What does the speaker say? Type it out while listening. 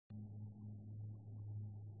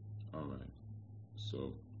All right.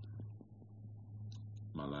 So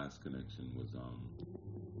my last connection was a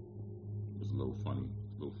little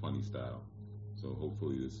funny style. So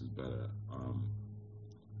hopefully this is better.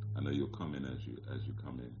 I know you'll come in as you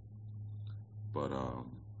come in, but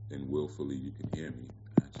and willfully you can hear me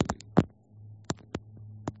actually.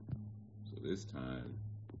 So this time,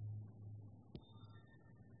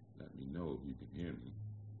 let me know if you can hear me.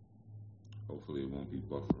 Hopefully it won't be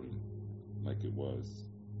buffering like it was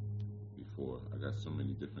before. I got so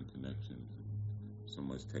many different connections, so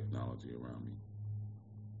much technology around me.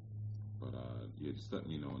 But yeah, just let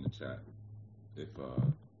me know in the chat if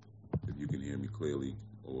you can hear me clearly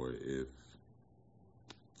or if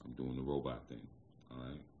I'm doing the robot thing. All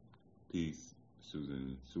right. Peace,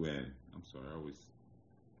 Suan. I'm sorry. I always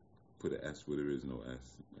put an S where there is no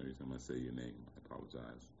S every time I say your name. I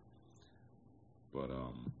apologize. But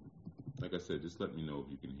like I said, just let me know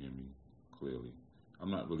if you can hear me clearly.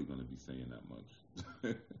 I'm not really going to be saying that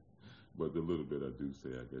much, but the little bit I do say,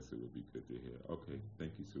 I guess it would be good to hear. Okay,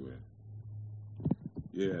 thank you, Suan.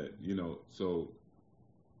 Yeah, so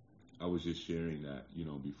I was just sharing that,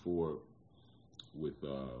 before with,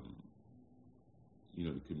 the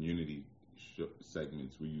community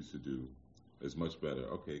segments we used to do is much better.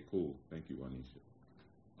 Okay, cool. Thank you, Juanisha.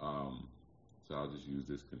 So I'll just use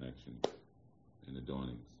this connection in the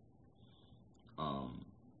dawnings. Um,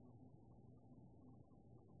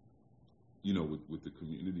 with the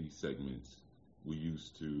community segments, we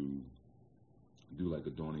used to do like a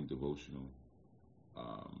dawning devotional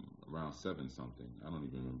around seven something. I don't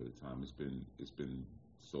even remember the time. It's been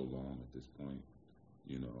so long at this point.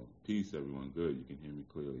 Peace, everyone. Good. You can hear me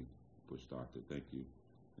clearly. Bush Doctor, thank you.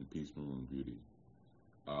 And peace, Maroon Beauty.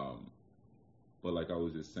 Um, but like I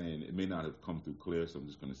was just saying, it may not have come through clear, so I'm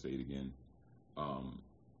just going to say it again. Um,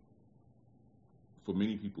 for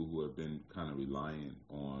many people who have been kind of reliant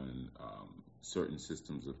on certain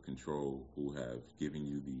systems of control who have given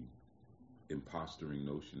you the impostering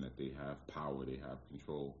notion that they have power, they have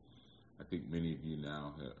control, I think many of you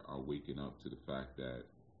now are waking up to the fact that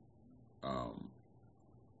um,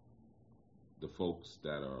 the folks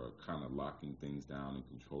that are kind of locking things down and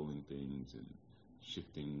controlling things and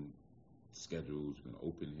shifting schedules, you're going to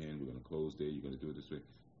open here, we're going to close there, you're going to do it this way,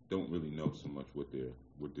 don't really know so much what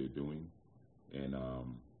they're doing, and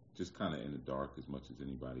just kind of in the dark as much as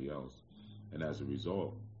anybody else. And as a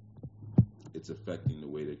result, it's affecting the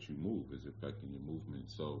way that you move. It's affecting your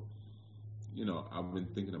movement. So, I've been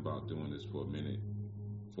thinking about doing this for a minute,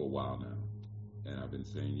 for a while now, and I've been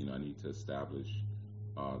saying, I need to establish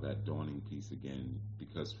that dawning piece again,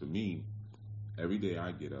 because for me, every day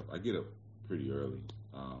I get up pretty early,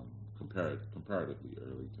 comparatively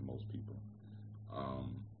early to most people,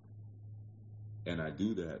 um, and I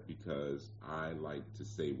do that because I like to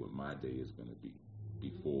say what my day is going to be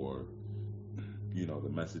before the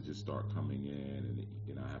messages start coming in,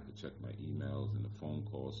 and I have to check my emails and the phone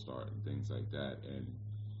calls start and things like that, and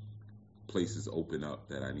places open up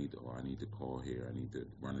that I need to call here, I need to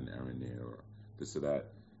run an errand there, or this or that.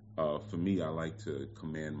 For me, I like to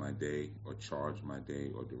command my day or charge my day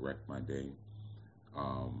or direct my day.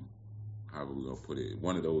 Um, However we're gonna put it,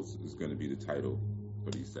 one of those is going to be the title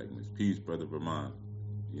for these segments. Peace, brother Vermont.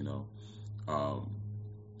 You know, um,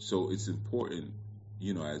 so it's important,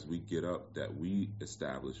 as we get up, that we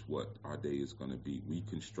establish what our day is going to be. We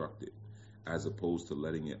construct it, as opposed to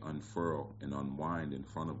letting it unfurl and unwind in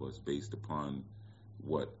front of us based upon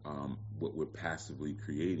what we're passively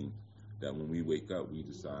creating. That when we wake up, we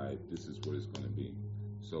decide this is what it's going to be.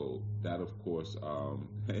 So that, of course,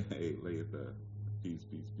 hey, Layatha, peace,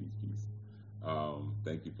 peace, peace, peace.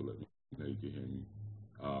 Thank you for letting me know you can hear me.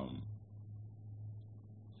 Um,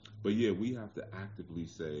 but yeah, we have to actively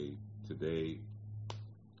say today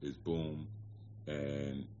is boom,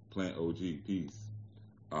 and Plant OG peace.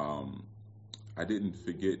 Um, I didn't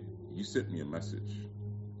forget, you sent me a message,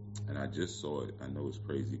 and I just saw it. I know it's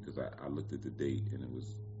crazy because I looked at the date and it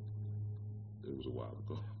was a while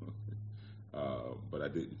ago. But I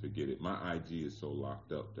didn't forget it. My IG is so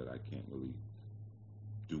locked up that I can't really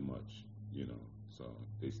do much, you know. So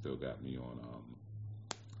they still got me on,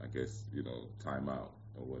 I guess, timeout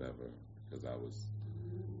or whatever, because I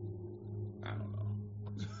don't know.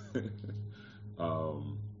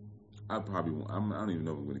 I probably won't, I don't even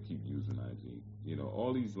know if I'm going to keep using IG.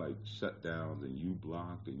 All these like shutdowns and you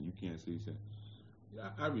blocked and you can't see shit. Yeah,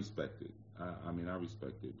 I respect it. I mean, I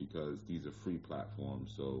respect it because these are free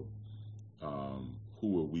platforms. So,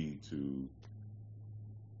 who are we to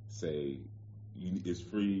say it's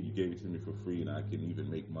free? You gave it to me for free, and I can even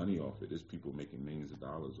make money off it. There's people making millions of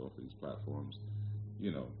dollars off of these platforms.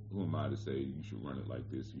 who am I to say you should run it like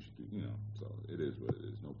this? You should do, So it is what it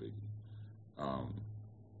is. No biggie. Um,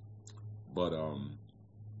 but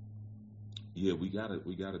yeah, we gotta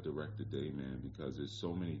direct the day, man, because there's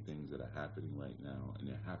so many things that are happening right now, and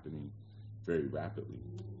they're happening very rapidly,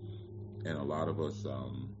 and a lot of us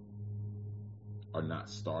are not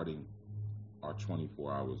starting our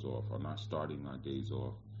 24 hours off, are not starting our days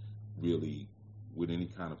off really with any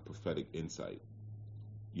kind of prophetic insight.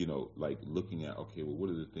 Like looking at, okay, well, what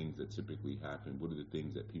are the things that typically happen? What are the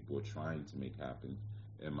things that people are trying to make happen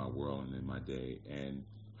in my world and in my day? And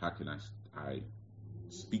how can I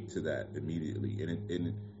speak to that immediately?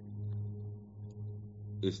 And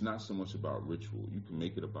it's not so much about ritual. You can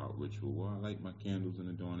make it about ritual. Well, I like my candles and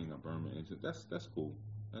adorning. I burn my incense. That's cool.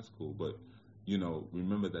 That's cool. But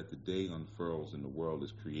remember that the day unfurls and the world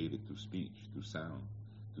is created through speech, through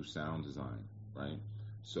sound design, right?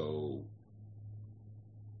 So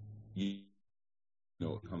it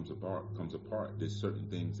comes apart. There's certain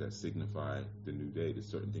things that signify the new day. There's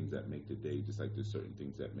certain things that make the day, just like there's certain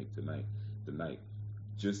things that make the night.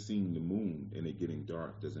 Just seeing the moon and it getting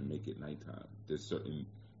dark doesn't make it nighttime. There's certain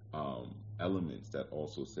elements that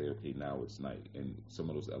also say, okay, now it's night. And some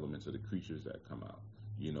of those elements are the creatures that come out.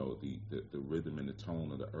 The rhythm and the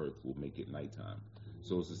tone of the earth will make it nighttime.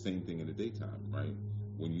 So it's the same thing in the daytime, right?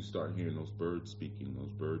 When you start hearing those birds speaking,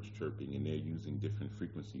 those birds chirping, and they're using different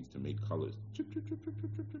frequencies to make colors,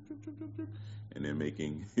 and they're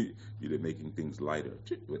making things lighter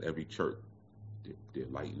with every chirp. They're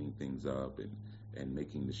lightening things up and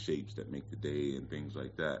making the shapes that make the day and things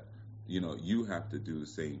like that. You have to do the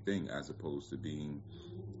same thing, as opposed to being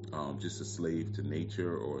just a slave to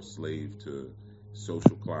nature, or a slave to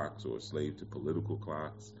social clocks, or a slave to political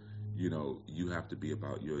clocks. You have to be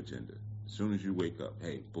about your agenda. As soon as you wake up,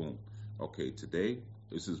 hey, boom, okay, today,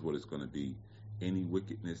 this is what it's going to be. Any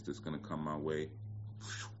wickedness that's going to come my way,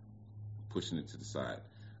 pushing it to the side.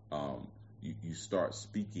 You start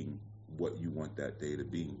speaking what you want that day to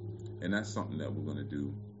be. And that's something that we're going to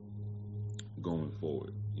do going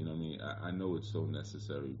forward. You know what I mean? I know it's so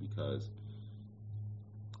necessary, because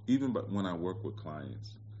even when I work with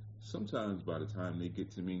clients, sometimes by the time they get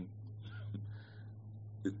to me,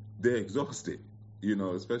 they're exhausted.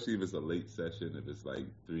 Especially if it's a late session, if it's like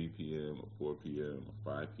 3 p.m. or 4 p.m. or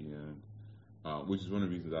 5 p.m., which is one of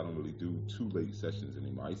the reasons I don't really do too late sessions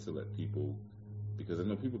anymore. I used to let people, because I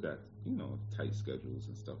know people got, tight schedules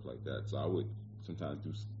and stuff like that. So I would sometimes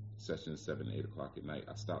do sessions 7, 8 o'clock at night.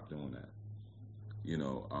 I stopped doing that.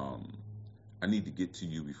 I need to get to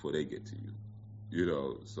you before they get to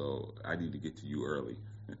you. So I need to get to you early.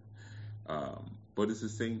 But it's the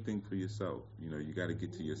same thing for yourself. You got to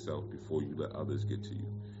get to yourself before you let others get to you.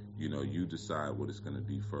 You decide what it's going to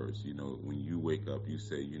be first. When you wake up, you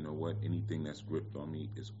say, you know what, anything that's gripped on me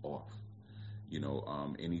is off.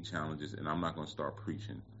 Any challenges, and I'm not going to start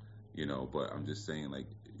preaching, but I'm just saying, like,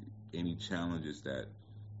 any challenges that,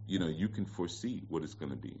 you can foresee what it's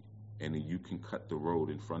going to be. And then you can cut the road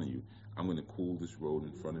in front of you. I'm going to cool this road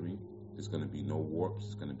in front of me. There's going to be no warps.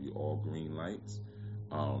 It's going to be all green lights.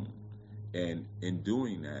 And in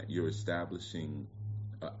doing that, you're establishing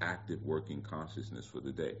an active working consciousness for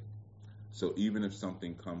the day. So even if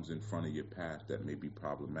something comes in front of your path that may be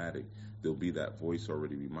problematic, there'll be that voice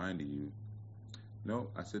already reminding you, no,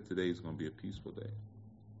 I said today is going to be a peaceful day.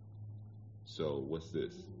 So what's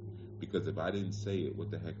this? Because if I didn't say it,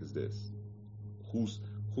 what the heck is this? Who's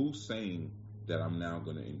saying that I'm now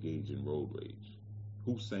going to engage in road rage?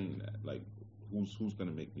 Who's saying that? Like, who's going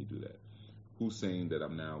to make me do that? Who's saying that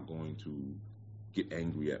I'm now going to get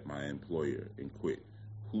angry at my employer and quit?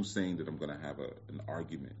 Who's saying that I'm going to have an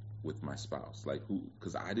argument with my spouse? Like, who?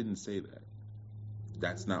 Because I didn't say that.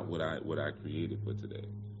 That's not what I created for today.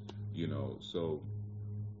 So,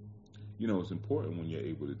 it's important when you're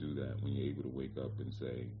able to do that, when you're able to wake up and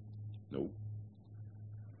say, nope,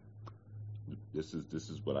 this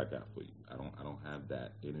is what I got for you. I don't have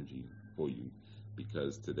that energy for you,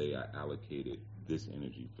 because today I allocated this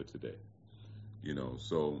energy for today.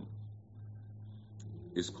 So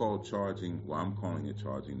it's called charging. Well, I'm calling it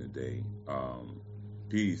charging the day.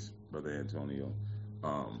 Peace, Brother Antonio.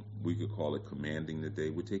 We could call it commanding the day.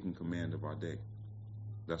 We're taking command of our day.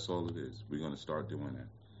 That's all it is. We're going to start doing that.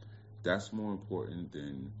 That's more important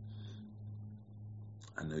than,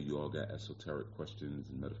 I know you all got esoteric questions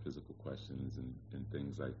and metaphysical questions and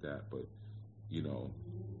things like that, but,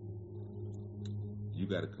 you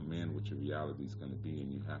got to command what your reality is going to be,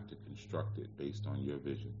 and you have to construct it based on your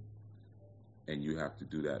vision. And you have to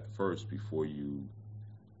do that first before you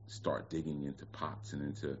start digging into pots and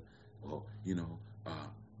into,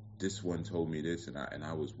 this one told me this, and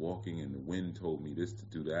I was walking, and the wind told me this to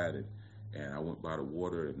do that, And I went by the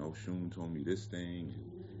water, and Oshun told me this thing.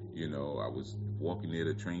 And, I was walking near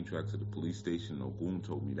the train tracks at the police station. Ogun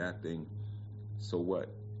told me that thing. So what?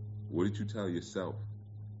 What did you tell yourself?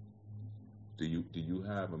 Do you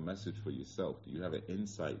have a message for yourself? Do you have an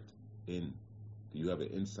insight in? Do you have an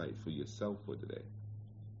insight for yourself for today?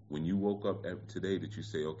 When you woke up today, did you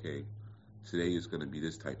say, okay, today is going to be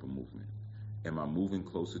this type of movement? Am I moving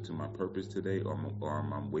closer to my purpose today, or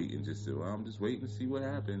am I waiting I'm just waiting to see what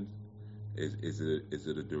happens? Is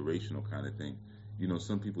it a durational kind of thing?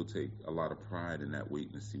 Some people take a lot of pride in that,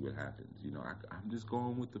 waiting to see what happens. I'm just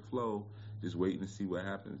going with the flow, just waiting to see what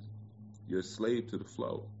happens. You're a slave to the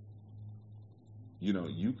flow.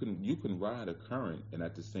 You can ride a current and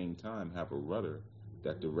at the same time have a rudder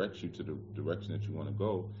that directs you to the direction that you want to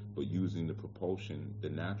go, but using the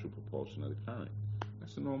natural propulsion of the current.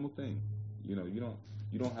 That's a normal thing. You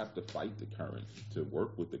don't have to fight the current to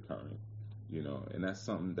work with the current. And that's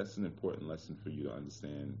an important lesson for you to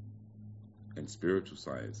understand in spiritual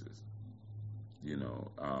sciences.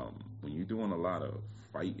 When you're doing a lot of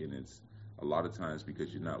fighting, it's a lot of times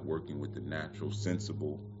because you're not working with the natural,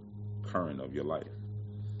 sensible current of your life.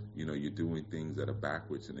 You're doing things that are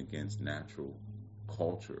backwards and against natural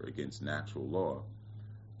culture, against natural law,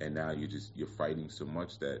 and now you're fighting so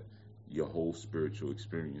much that your whole spiritual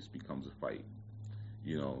experience becomes a fight.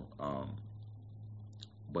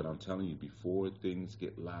 But I'm telling you, before things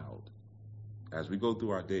get loud, as we go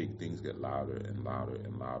through our day, things get louder and louder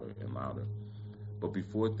and louder and louder. But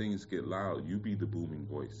before things get loud, you be the booming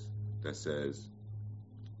voice that says,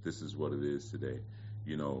 this is what it is today.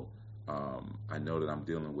 I know that I'm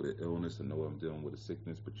dealing with an illness. I know I'm dealing with a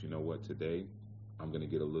sickness. But you know what? Today, I'm going to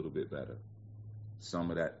get a little bit better. Some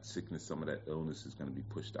of that sickness, some of that illness is going to be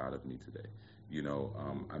pushed out of me today.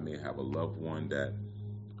 I may have a loved one that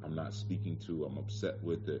I'm not speaking to. I'm upset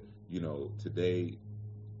with it. Today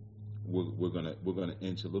we're gonna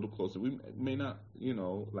inch a little closer. We may not,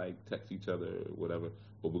 like text each other or whatever,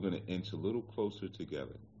 but we're gonna inch a little closer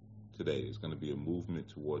together. Today is going to be a movement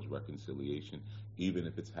towards reconciliation, even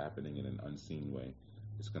if it's happening in an unseen way.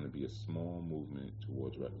 It's going to be a small movement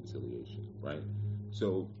towards reconciliation, right?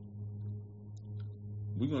 So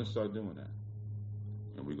we're going to start doing that,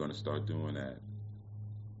 and we're going to start doing that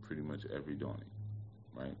pretty much every dawning,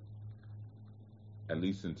 right? At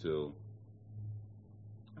least until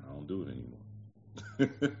I don't do it anymore.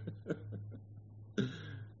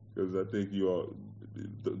 Because I think you all,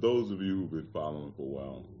 those of you who've been following for a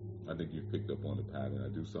while, I think you've picked up on the pattern. I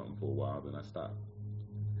do something for a while, then I stop.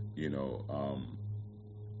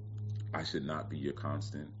 I should not be your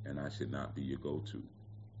constant, and I should not be your go-to.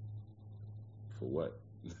 For what?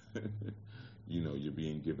 You're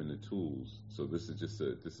being given the tools. So this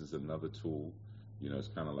is another tool. It's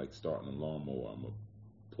kind of like starting a lawnmower. I'm gonna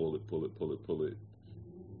pull it,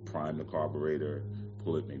 prime the carburetor,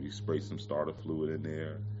 pull it, maybe spray some starter fluid in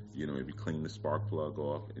there, maybe clean the spark plug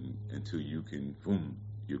off, and until you can, boom,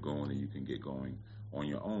 you're going and you can get going on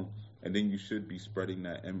your own. And then you should be spreading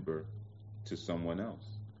that ember to someone else.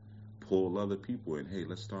 Pull other people in. Hey,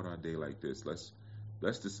 let's start our day like this. Let's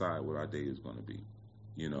decide what our day is going to be.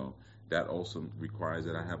 That also requires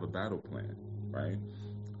that I have a battle plan, right?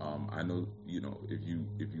 I know, if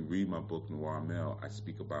you read my book Noir Male, I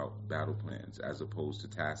speak about battle plans as opposed to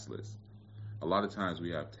task lists. A lot of times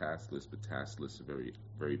we have task lists, but task lists are very,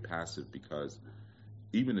 very passive, because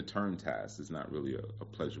even the term task is not really a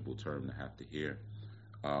pleasurable term to have to hear.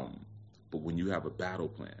 But when you have a battle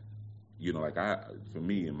plan, for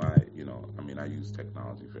me, I use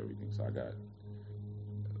technology for everything. So I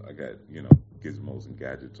got gizmos and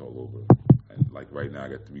gadgets all over. And like right now, I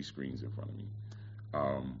got 3 screens in front of me.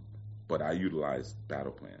 But I utilize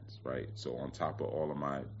battle plans, right? So on top of all of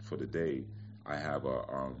for the day, I have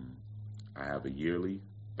a yearly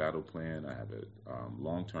battle plan. I have a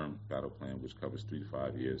long-term battle plan, which covers 3 to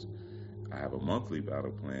 5 years. I have a monthly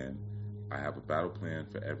battle plan. I have a battle plan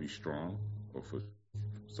for every strong, or for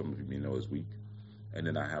some of you may know as weak. And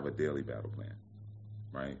then I have a daily battle plan,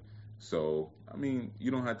 right? So, you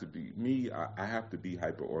don't have to be me. I have to be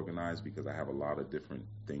hyper organized because I have a lot of different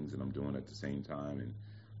things that I'm doing at the same time. And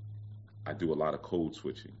I do a lot of code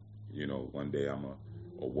switching. One day I'm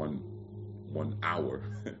one hour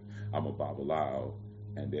I'm a Babalao,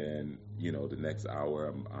 and then the next hour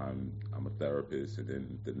I'm a therapist, and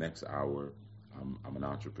then the next hour I'm an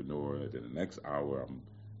entrepreneur, and then the next hour I'm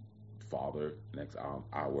father, next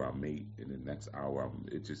hour I'm mate, and the next hour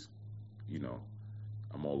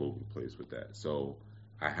I'm all over the place with that. So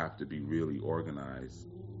I have to be really organized,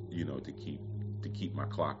 to keep my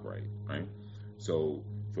clock right? So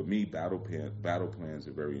for me, battle plans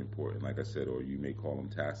are very important, like I said, or you may call them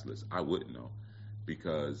task lists. I wouldn't know,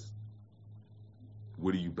 because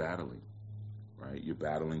what are you battling, right? You're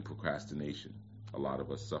battling procrastination. A lot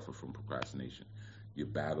of us suffer from procrastination. You're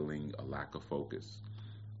battling a lack of focus.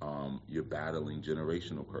 You're battling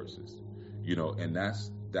generational curses, and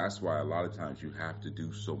that's why a lot of times you have to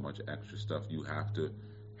do so much extra stuff. You have to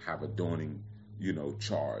have a daunting,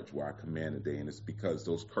 charge where I command a day, and it's because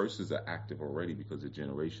those curses are active already because they're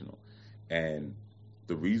generational, and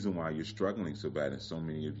the reason why you're struggling so bad, and so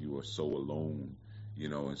many of you are so alone,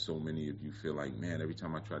 and so many of you feel like, man, every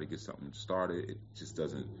time I try to get something started, it just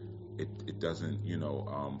doesn't, it doesn't,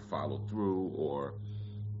 follow through, or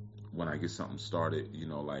when I get something started,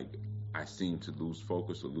 like I seem to lose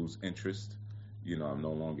focus or lose interest. I'm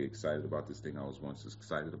no longer excited about this thing I was once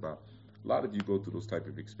excited about. A lot of you go through those type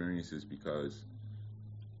of experiences because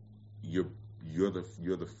you're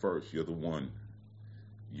the first, you're the one,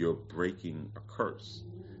 you're breaking a curse.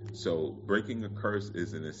 So breaking a curse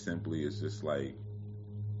isn't as simply as just like,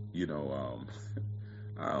 I don't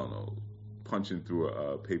know, punching through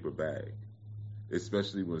a paper bag.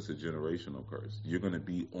 Especially when it's a generational curse. You're going to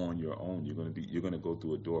be on your own. You're going to go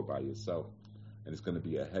through a door by yourself, and it's going to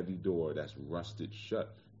be a heavy door that's rusted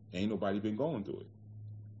shut. Ain't nobody been going through it.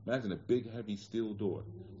 Imagine a big, heavy steel door.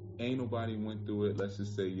 Ain't nobody went through it. Let's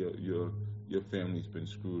just say your family's been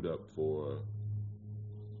screwed up for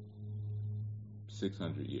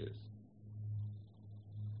 600 years.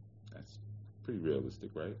 That's pretty realistic,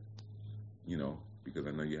 right? Because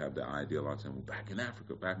I know you have the idea a lot of time. Well, back in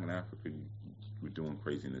Africa, we're doing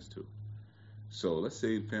craziness too. So let's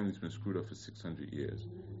say the family's been screwed up for 600 years,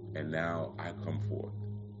 and now I come forth,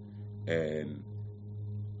 and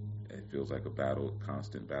it feels like a battle,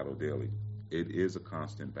 constant battle daily. It is a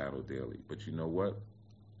constant battle daily. But you know what,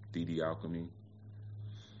 DD Alchemy,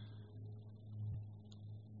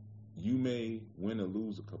 you may win or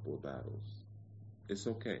lose a couple of battles. It's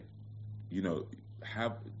okay.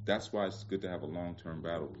 That's why it's good to have a long-term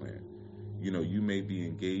battle plan. You may be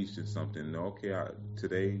engaged in something. Okay,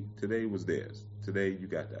 today was theirs. Today you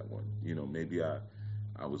got that one. Maybe I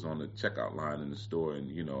was on the checkout line in the store,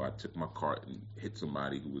 and I took my cart and hit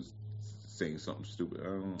somebody who was saying something stupid.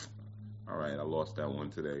 All right, I lost that one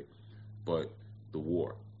today. But the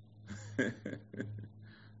war.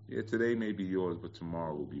 Yeah, today may be yours, but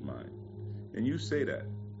tomorrow will be mine. And you say that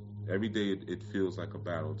every day. It feels like a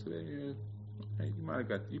battle today. Yeah, hey,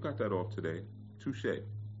 you got that off today. Touche.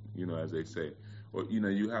 As they say. Or,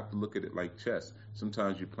 you have to look at it like chess.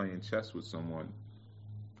 Sometimes you're playing chess with someone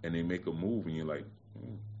and they make a move and you're like,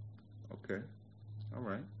 okay, all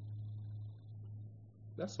right.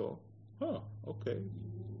 That's all. Huh, okay.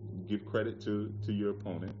 Give credit to your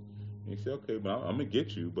opponent. And you say, okay, but I'm going to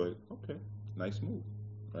get you, but okay, nice move,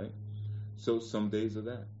 right? So some days are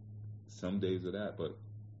that. But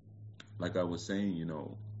like I was saying,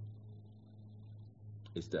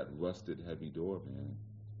 it's that rusted heavy door, man,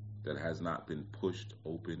 that has not been pushed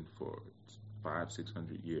open for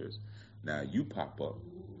 500-600 years. Now you pop up,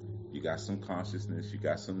 you got some consciousness, you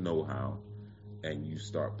got some know-how, and you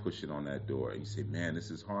start pushing on that door, and you say, man,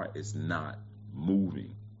 this is hard. It's not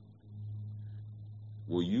moving.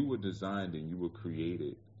 Well, you were designed and you were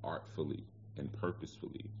created artfully and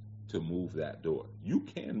purposefully to move that door. You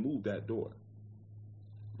can move that door,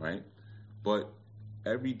 right? But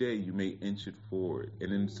every day you may inch it forward,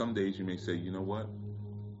 and then some days you may say, you know what?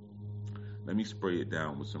 Let me spray it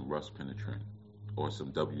down with some rust penetrant or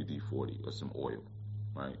some WD-40 or some oil,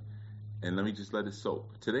 right? And let me just let it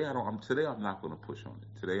soak. Today I'm not going to push on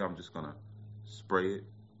it. Today I'm just going to spray it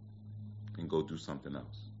and go do something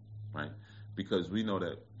else, right? Because we know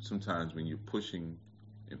that sometimes when you're pushing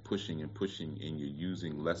and pushing and pushing and you're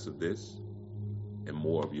using less of this and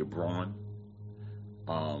more of your brawn,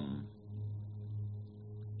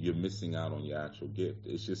 you're missing out on your actual gift.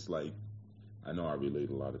 It's just like, I know I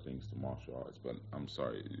relate a lot of things to martial arts, but I'm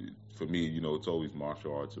sorry. For me, it's always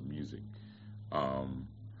martial arts or music.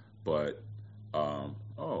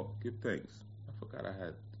 Give thanks. I forgot I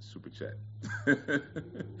had super chat.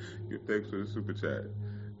 Give thanks for the super chat.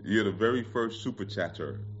 You're the very first super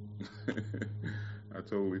chatter. I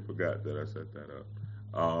totally forgot that I set that up.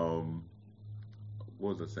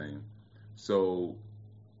 What was I saying? So,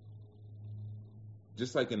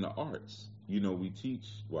 just like in the arts, we teach,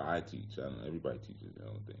 well, I teach, I don't know, everybody teaches their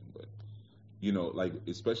own thing, but, like,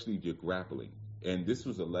 especially if you're grappling. And this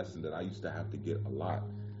was a lesson that I used to have to get a lot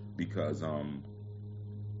because,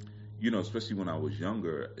 especially when I was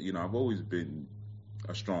younger, I've always been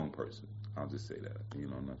a strong person. I'll just say that.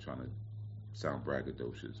 I'm not trying to sound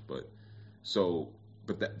braggadocious, but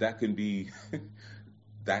that can be,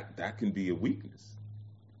 that can be a weakness.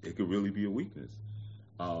 It could really be a weakness.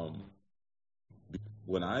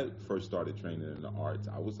 when I first started training in the arts,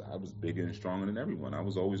 I was bigger and stronger than everyone. I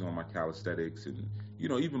was always on my calisthenics and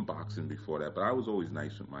even boxing before that. But I was always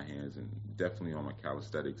nice with my hands and definitely on my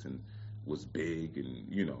calisthenics and was big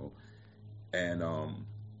and and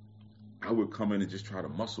I would come in and just try to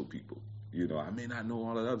muscle people. I may not know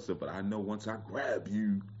all of that other stuff, but I know once I grab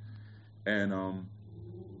you and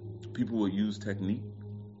people would use technique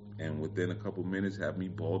and within a couple minutes have me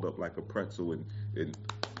balled up like a pretzel and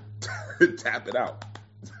tap it out.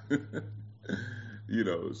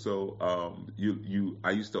 So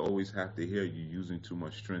I used to always have to hear you using too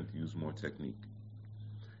much strength, use more technique.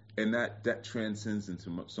 And that transcends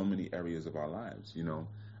into so many areas of our lives.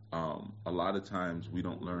 A lot of times we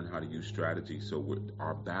don't learn how to use strategy, so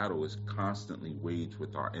our battle is constantly waged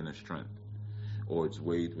with our inner strength, or it's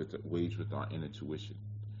waged with our inner tuition.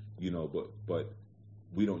 But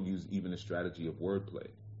we don't use even a strategy of wordplay.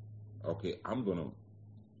 Okay,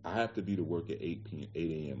 I have to be to work at 8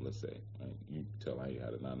 a.m. Let's say. Right? You tell I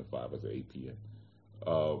had a 9 to 5. I said 8 p.m.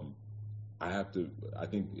 I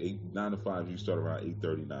think 9 to 5. You start around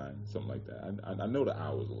 8:39, something like that. I know the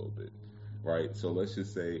hours a little bit, right? So let's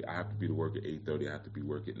just say I have to be to work at 8:30. I have to be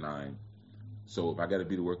work at 9. So if I got to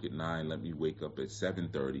be to work at 9, let me wake up at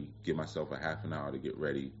 7:30. Give myself a half an hour to get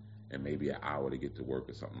ready, and maybe an hour to get to work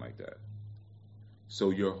or something like that. So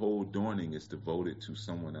your whole dawning is devoted to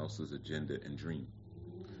someone else's agenda and dream,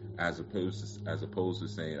 as opposed to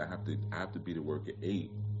saying I have to be to work at 8.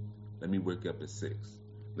 Let me wake up at 6.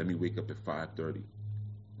 Let me wake up at 5:30,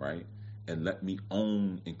 right? And let me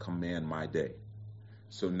own and command my day.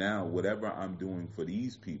 So now whatever I'm doing for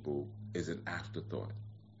these people is an afterthought.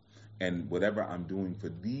 And whatever I'm doing for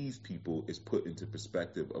these people is put into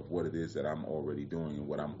perspective of what it is that I'm already doing and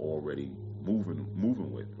what I'm already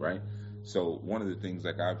moving with, right? So one of the things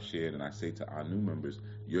like I've shared and I say to our new members,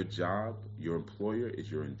 your job, your employer is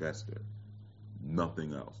your investor.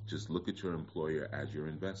 Nothing else. Just look at your employer as your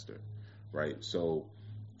investor, right? So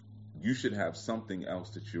you should have something else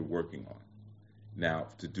that you're working on. Now,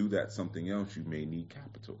 to do that something else, you may need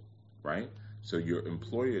capital, right? So your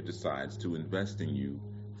employer decides to invest in you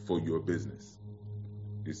for your business.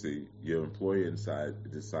 You see, your employer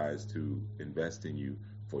decides to invest in you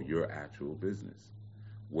for your actual business.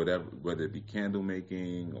 Whether it be candle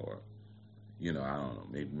making or, I don't know,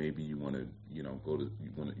 maybe you want to, you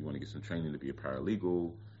want to get some training to be a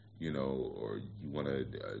paralegal, or you want to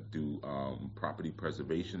do property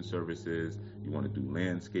preservation services, you want to do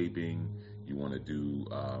landscaping, you want to do,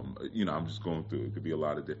 I'm just going through, it could be a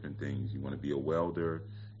lot of different things. You want to be a welder,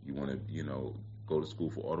 you want to, go to school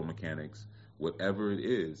for auto mechanics, whatever it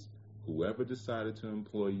is, whoever decided to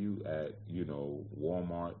employ you at,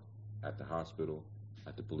 Walmart, at the hospital,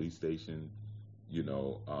 at the police station,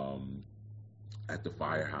 at the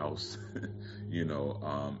firehouse,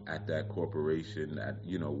 at that corporation, at,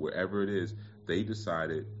 wherever it is, they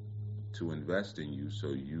decided to invest in you so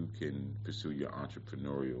you can pursue your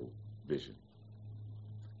entrepreneurial vision.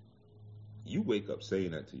 You wake up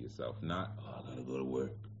saying that to yourself, not, I gotta go to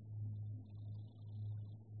work.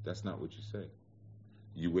 That's not what you say.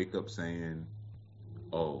 You wake up saying,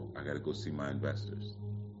 oh, I gotta go see my investors.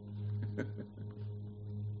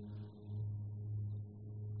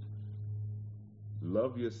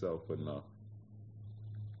 Love yourself enough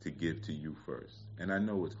to give to you first. And I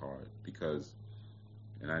know it's hard because,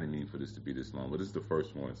 and I didn't mean for this to be this long, but this is the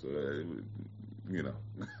first one, so,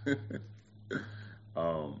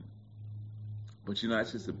 but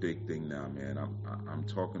it's just a big thing now, man. I'm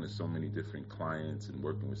talking to so many different clients and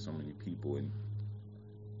working with so many people, and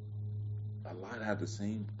a lot have the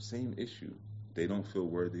same issue. They don't feel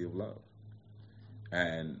worthy of love.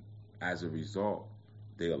 And as a result,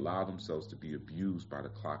 they allow themselves to be abused by the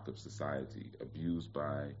clock of society, abused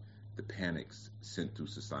by the panics sent through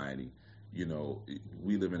society.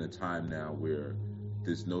 We live in a time now where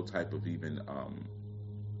there's no type of even,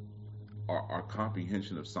 our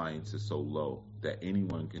comprehension of science is so low that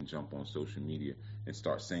anyone can jump on social media and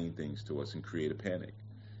start saying things to us and create a panic.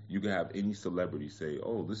 You can have any celebrity say,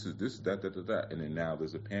 oh, this, that, and then now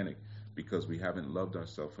there's a panic because we haven't loved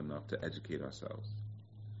ourselves enough to educate ourselves.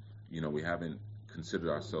 We haven't considered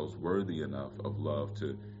ourselves worthy enough of love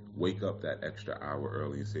to wake up that extra hour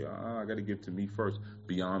early and say, I got to give to me first,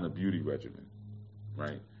 beyond a beauty regimen,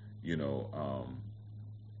 right?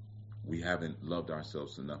 We haven't loved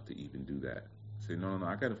ourselves enough to even do that. Say, no,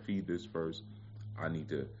 I got to feed this first. I need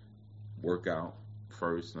to work out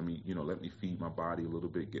first. Let me feed my body a little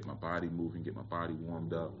bit, get my body moving, get my body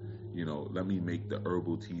warmed up. Let me make the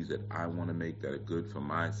herbal teas that I want to make that are good for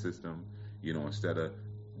my system, instead of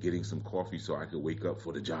getting some coffee so I could wake up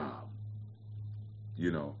for the job.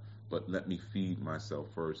 but let me feed myself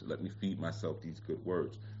first. Let me feed myself these good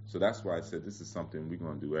words. So that's why I said this is something we're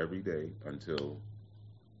going to do every day until,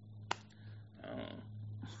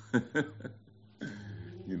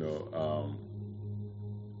 you know,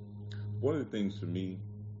 one of the things for me,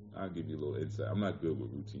 I'll give you a little insight. I'm not good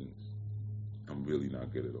with routines. I'm really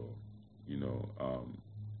not good at all. You know,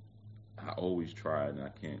 I always try and I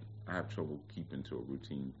can't, I have trouble keeping to a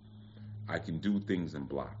routine. I can do things in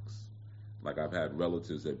blocks. Like I've had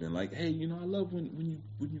relatives that have been like, hey, you know, I love when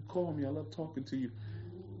you call me. I love talking to you.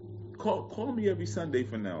 Call me every Sunday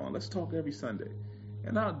from now on. Let's talk every Sunday.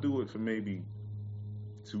 And I'll do it for maybe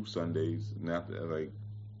 2 Sundays. And after, like,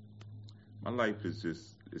 my life is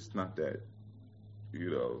just, it's not that, you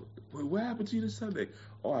know, what happened to you this Sunday?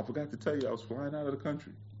 Oh, I forgot to tell you I was flying out of the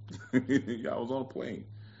country. Yeah, I was on a plane,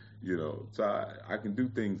 you know. So I can do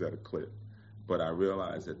things at a clip. But I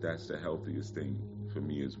realize that that's the healthiest thing for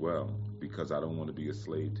me as well, because I don't want to be a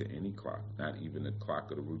slave to any clock, not even the clock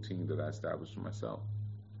of the routine that I established for myself.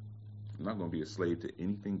 I'm not going to be a slave to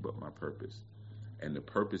anything but my purpose. And the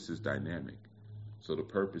purpose is dynamic. So the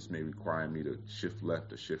purpose may require me to shift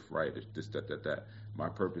left or shift right or this, that. My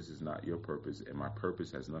purpose is not your purpose, and my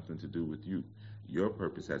purpose has nothing to do with you. Your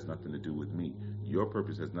purpose has nothing to do with me. Your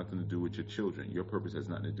purpose has nothing to do with your children. Your purpose has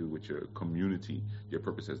nothing to do with your community. Your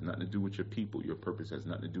purpose has nothing to do with your people. Your purpose has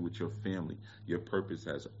nothing to do with your family. Your purpose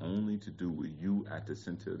has only to do with you at the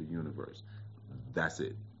center of the universe. That's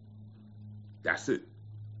it. That's it.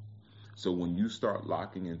 So when you start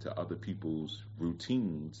locking into other people's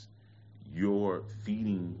routines, you're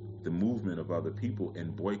feeding the movement of other people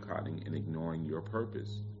and boycotting and ignoring your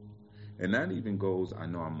purpose. And that even goes, I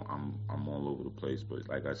know I'm all over the place, but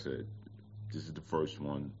like I said, this is the first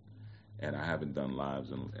one, and I haven't done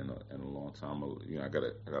lives in a long time. You know, I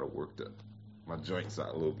gotta work my joints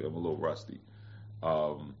out a little bit. I'm a little rusty.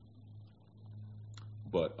 But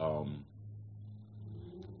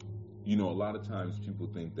you know, a lot of times people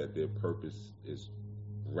think that their purpose is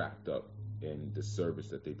wrapped up in the service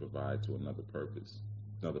that they provide to another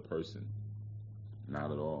person.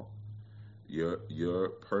 Not at all. Your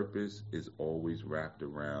purpose is always wrapped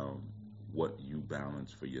around what you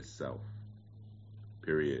balance for yourself.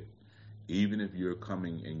 Period. Even if you're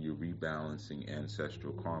coming and you're rebalancing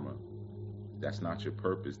ancestral karma, that's not your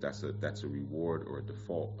purpose. That's a reward or a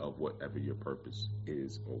default of whatever your purpose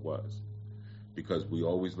is or was. Because we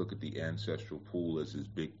always look at the ancestral pool as this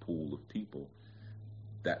big pool of people.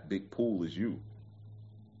 That big pool is you.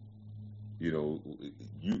 You know,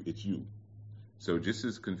 it's you. So just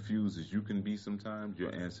as confused as you can be sometimes,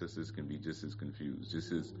 your ancestors can be just as confused.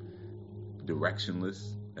 Just as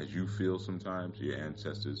directionless as you feel sometimes, your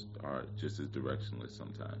ancestors are just as directionless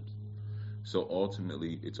sometimes. So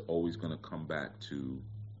ultimately, it's always going to come back to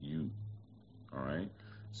you. All right?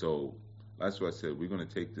 So that's what I said. We're going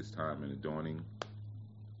to take this time in the dawning.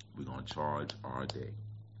 We're going to charge our day.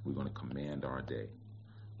 We're going to command our day.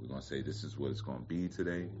 We're going to say this is what it's going to be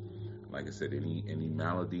today. Like I said, any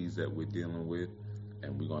maladies that we're dealing with,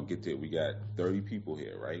 and we're going to get there. We got 30 people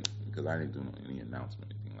here, right? Because I didn't do any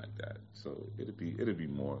announcement or anything like that. So it'll be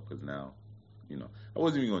more, because now, you know, I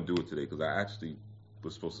wasn't even going to do it today because I actually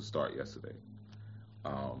was supposed to start yesterday.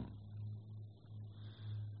 I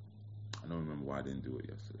don't remember why I didn't do it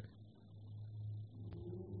yesterday.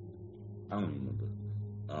 I don't even remember.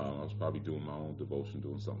 I was probably doing my own devotion,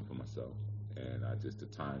 doing something for myself. And the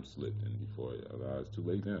time slipped, and before I was too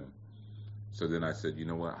late now. So then I said, you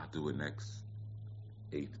know what, I'll do it next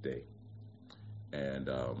 8th day. And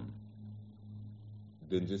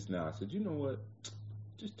then just now I said, you know what,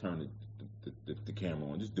 just turn the camera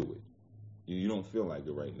on, just do it. You don't feel like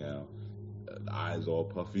it right now. The eyes all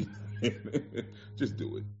puffy. Just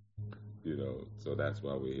do it. You know, so that's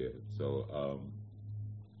why we're here. So,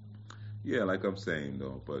 yeah, like I'm saying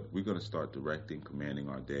though, but we're going to start directing, commanding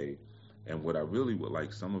our day. And what I really would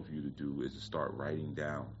like some of you to do is to start writing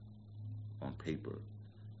down on paper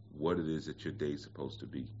what it is that your day is supposed to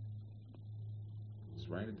be. Just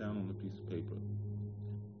write it down on a piece of paper.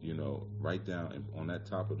 You know, write down, and on that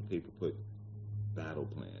top of the paper, put battle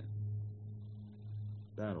plan.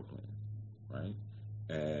 Battle plan, right?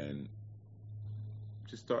 And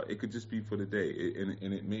just start, it could just be for the day.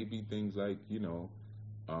 And it may be things like, you know,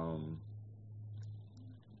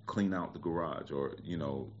 clean out the garage, or, you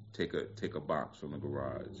know, take a box from the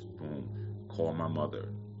garage, boom, call my mother.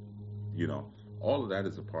 You know, all of that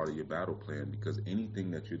is a part of your battle plan, because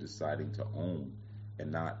anything that you're deciding to own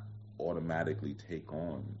and not automatically take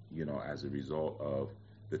on, you know, as a result of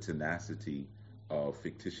the tenacity of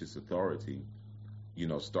fictitious authority, you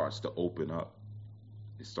know, starts to open up.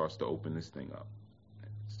 It starts to open this thing up.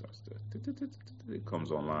 It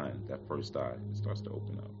comes online, that first eye, it starts to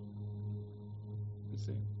open up.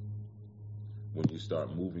 see, when you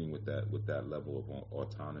start moving with that level of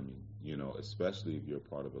autonomy, you know, especially if you're a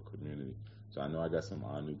part of a community. So I know I got some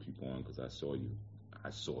new people on because I saw you,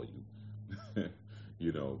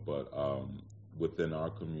 you know. But within our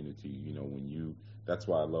community, you know, that's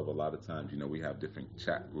why I love a lot of times, you know, we have different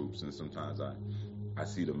chat groups, and sometimes I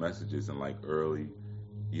see the messages and like early,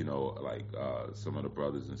 you know, like some of the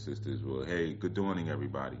brothers and sisters will, hey, good morning,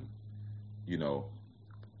 everybody. You know,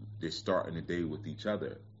 they're starting the day with each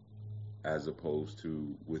other as opposed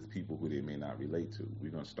to with people who they may not relate to.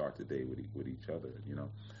 We're going to start the day with each other, you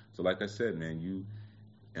know. So like I said, man,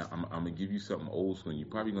 I'm going to give you something old school. And you're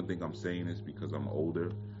probably going to think I'm saying this because I'm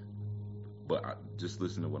older, but just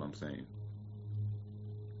listen to what I'm saying.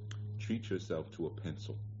 Treat yourself to a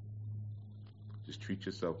pencil. Just treat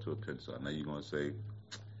yourself to a pencil. I know you're going to say,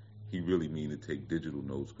 he really mean to take digital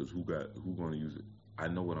notes because who going to use it? I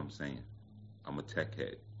know what I'm saying. I'm a tech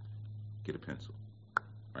head. Get a pencil,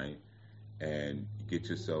 right? And get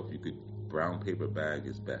yourself, brown paper bag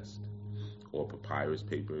is best, or papyrus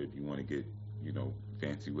paper if you want to get, you know,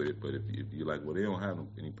 fancy with it. But if you're like, well, they don't have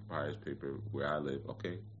any papyrus paper where I live,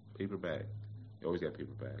 okay, paper bag. You always got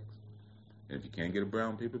paper bags. And if you can't get a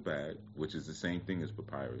brown paper bag, which is the same thing as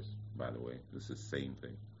papyrus, by the way, it's the same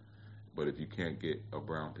thing. But if you can't get a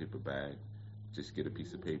brown paper bag, just get a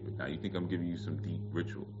piece of paper. Now, you think I'm giving you some deep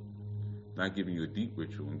ritual. Not giving you a deep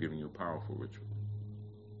ritual, I'm giving you a powerful ritual.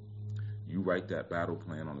 You write that battle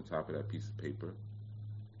plan on the top of that piece of paper,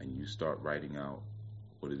 and you start writing out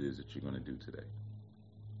what it is that you're going to do today.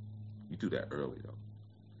 You do that early, though.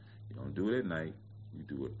 You don't do it at night. You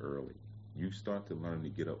do it early. You start to learn to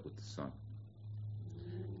get up with the sun.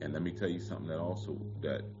 And let me tell you something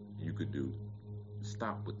that you could do.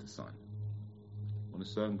 Stop with the sun. When the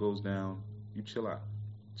sun goes down, you chill out.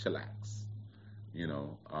 Chillax. You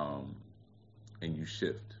know, and you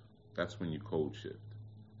shift. That's when you cold shift.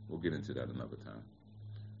 We'll get into that another time.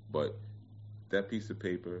 But that piece of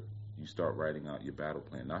paper, you start writing out your battle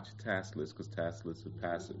plan, not your task list, because task lists are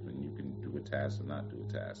passive, and you can do a task or not do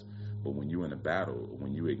a task. But when you're in a battle,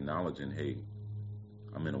 when you're acknowledging, hey,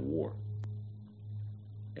 I'm in a war,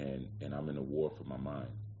 and I'm in a war for my mind,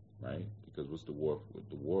 right? Because what's the war for?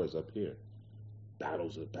 The war is up here. Battle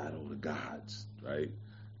of the gods, right?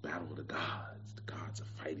 Battle of the gods. The gods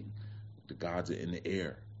are fighting. The gods are in the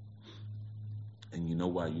air. And you know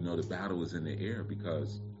why you know the battle is in the air?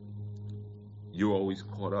 Because you're always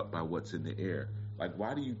caught up by what's in the air. Like,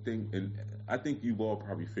 why do you think, and I think you've all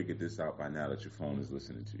probably figured this out by now that your phone is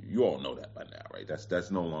listening to you. You all know that by now, right?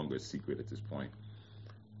 That's no longer a secret at this point.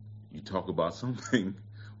 You talk about something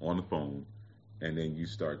on the phone, and then you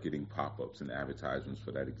start getting pop-ups and advertisements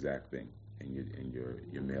for that exact thing in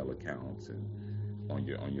your mail accounts and on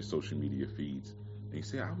your social media feeds. And you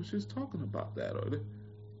say, I was just talking about that.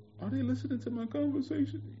 Are they listening to my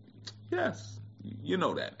conversation? Yes, you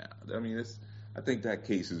know that now. I mean, I think that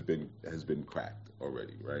case has been cracked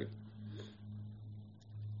already, right?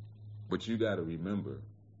 But you got to remember,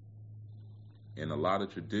 in a lot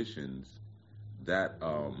of traditions, that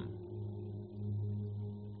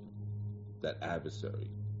adversary,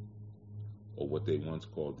 or what they once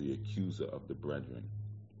called the accuser of the brethren,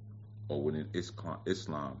 or when in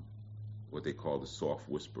Islam, what they call the soft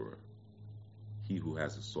whisperer. He who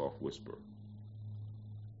has a soft whisper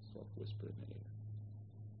in the air.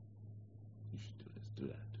 You should do this, do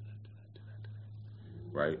that.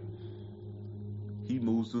 Right? He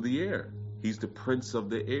moves through the air. He's the prince of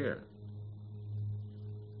the air.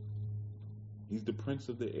 He's the prince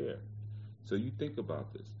of the air. So you think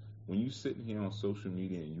about this. When you're sitting here on social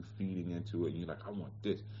media and you feeding into it, and you're like, I want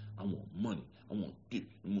this, I want money, I want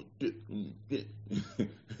this,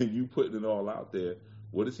 and you putting it all out there,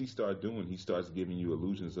 what does he start doing? He starts giving you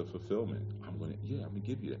illusions of fulfillment. I'm gonna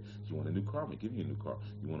give you that. You want a new car? I'm gonna give you a new car.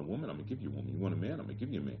 You want a woman? I'm gonna give you a woman. You want a man? I'm gonna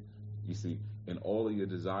give you a man. You see, and all of your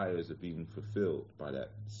desires are being fulfilled by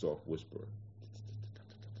that soft whisperer.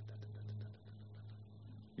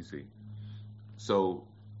 You see, so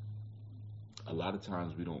a lot of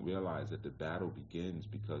times we don't realize that the battle begins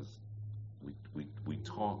because we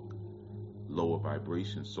talk lower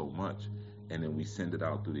vibrations so much, and then we send it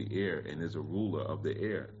out through the air, and there's a ruler of the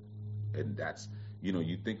air. And that's,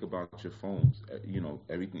 you think about your phones,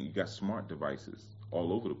 everything. You got smart devices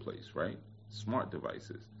all over the place, right? Smart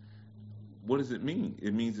devices. What does it mean?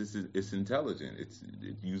 It means it's intelligent. It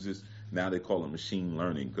uses, now they call it machine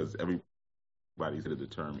learning, because everybody's heard of the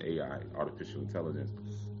term AI, artificial intelligence,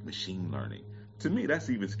 machine learning. To me, that's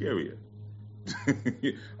even scarier.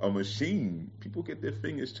 A machine, people get their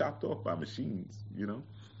fingers chopped off by machines,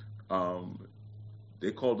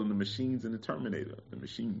 They called them the machines in the Terminator, the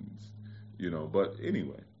machines, But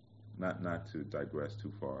anyway, not to digress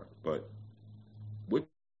too far, but what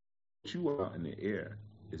you are in the air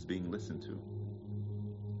is being listened to.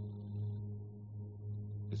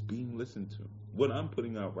 It's being listened to. What I'm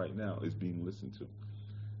putting out right now is being listened to.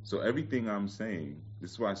 So everything I'm saying,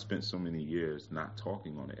 this is why I spent so many years not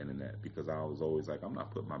talking on the internet, because I was always like, I'm not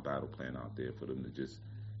putting my battle plan out there for them to just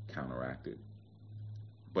counteract it.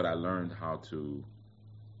 But I learned how to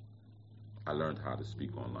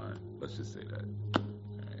speak online. Let's just say that.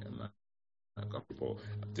 Right, I'm not gonna people.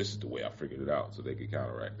 This is the way I figured it out, so they could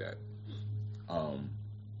counteract that. Um,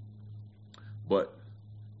 but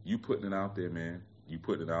you putting it out there, man. You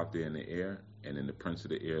putting it out there in the air, and then the prince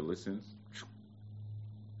of the air listens,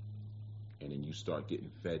 and then you start getting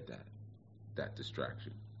fed that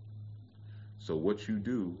distraction. So what you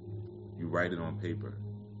do, you write it on paper.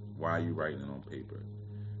 Why are you writing it on paper?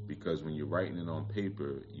 Because when you're writing it on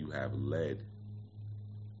paper, you have lead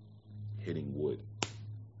hitting wood.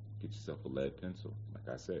 Get yourself a lead pencil, like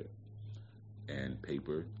I said. And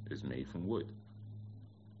paper is made from wood.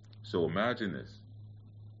 So imagine this.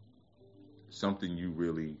 Something you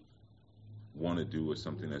really want to do, or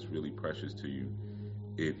something that's really precious to you,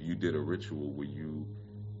 if you did a ritual where you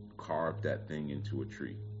carved that thing into a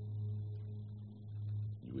tree.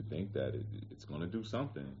 You would think that it's going to do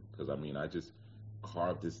something. Because, I mean, I just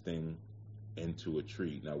carved this thing into a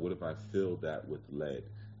tree. Now, what if I filled that with lead?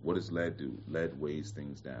 What does lead do? Lead weighs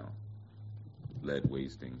things down. Lead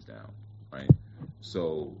weighs things down, right?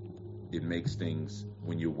 So it makes things,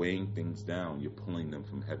 when you're weighing things down, you're pulling them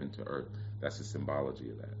from heaven to earth. That's the symbology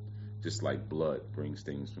of that. Just like blood brings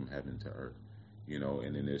things from heaven to earth,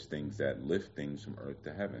 and then there's things that lift things from earth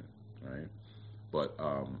to heaven, right? But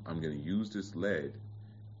I'm going to use this lead,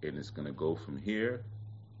 and it's going to go from here,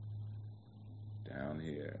 down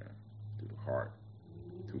here, through the heart,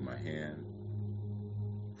 through my hand,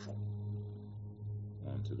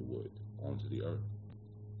 onto the wood, onto the earth.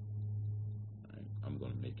 Right? I'm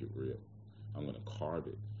going to make it real. I'm going to carve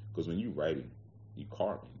it. Because when you're writing, you're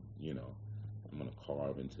carving, I'm going to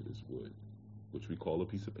carve into this wood, which we call a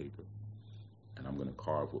piece of paper. And I'm going to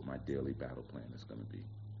carve what my daily battle plan is going to be.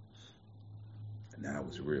 And now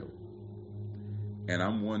it's real. And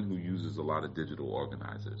I'm one who uses a lot of digital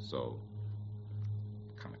organizers, so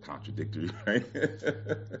kind of contradictory, right?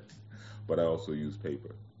 But I also use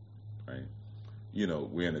paper, right?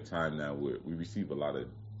 We're in a time now where we receive a lot of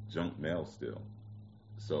junk mail still.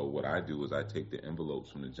 So what I do is I take the envelopes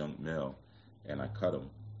from the junk mail and I cut them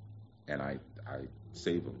and I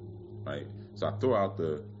save them, right? So I throw out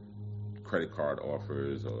the credit card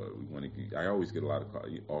offers, or I always get a lot of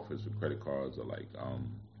offers for credit cards, or like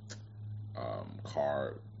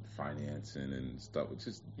car financing and stuff. It's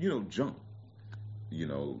just junk.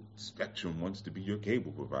 Spectrum wants to be your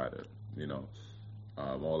cable provider.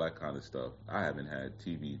 All that kind of stuff. I haven't had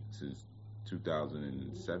TV since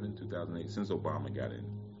 2007, 2008, since Obama got in.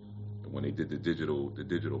 When they did the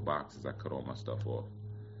digital boxes, I cut all my stuff off.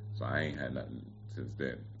 So I ain't had nothing since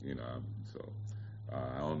then. So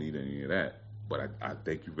I don't need any of that. But I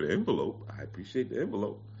thank you for the envelope. I appreciate the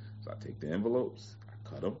envelope. So I take the envelopes, I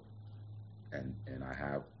cut them, and I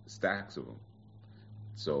have stacks of them.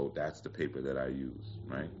 So that's the paper that I use,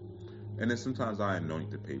 right? And then sometimes I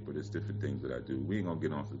anoint the paper. There's different things that I do. We ain't going to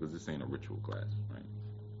get on to it because this ain't a ritual class, right?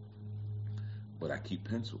 But I keep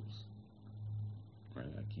pencils, right?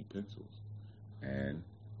 I keep pencils. And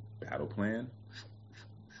battle plan,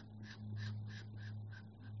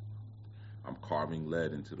 I'm carving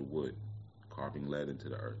lead into the wood, carving lead into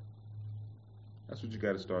the earth. That's what you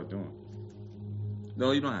got to start doing.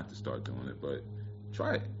 No, you don't have to start doing it, but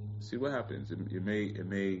try it. See what happens. It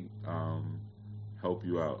may help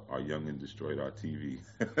you out. Our young and destroyed our TV.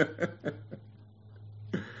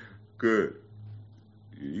 Good.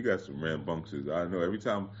 You got some rambunctious. I know every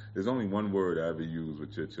time, there's only one word I ever use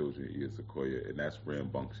with your children here, Sequoia, and that's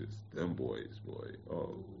rambunctious. Them boys, boy.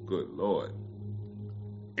 Oh, good Lord.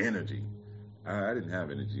 Energy. I didn't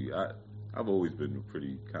have energy. I've always been a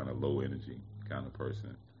pretty kind of low energy kind of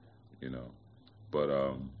person, But,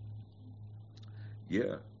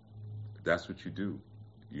 yeah, that's what you do.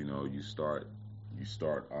 You start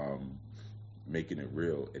making it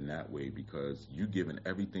real in that way, because you giving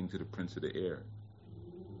everything to the Prince of the Air.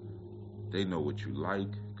 They know what you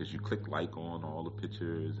like because you click like on all the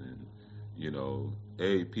pictures, and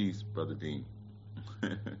hey, peace, Brother Dean.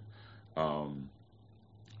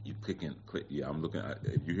 You click. Yeah, I'm looking at.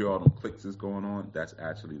 If you hear all them clicks that's going on, that's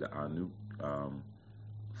actually the Anu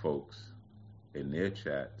folks in their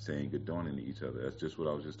chat saying good dawning to each other. That's just what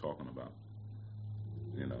I was just talking about.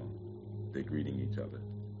 They're greeting each other.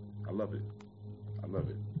 I love it. I love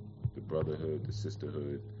it. The brotherhood, the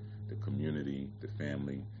sisterhood, the community, the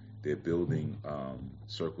family. They're building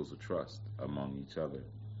circles of trust among each other,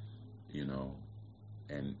 you know,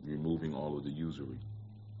 and removing all of the usury.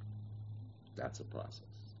 That's a process.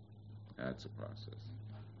 That's a process.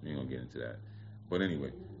 We ain't gonna get into that. But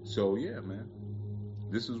anyway, so yeah, man,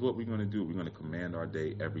 this is what we're gonna do. We're gonna command our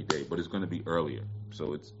day every day, but it's gonna be earlier.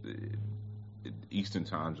 So it's Eastern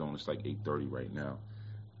time zone. It's like 8:30 right now.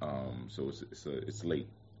 So it's late.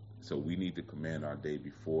 So we need to command our day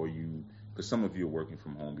before you, because some of you are working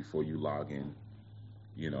from home before you log in.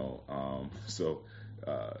 You know, so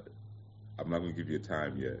I'm not gonna give you a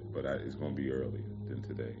time yet, but it's gonna be earlier than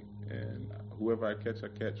today. And whoever I catch, I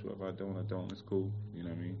catch. Whoever I don't, I don't. It's cool. You know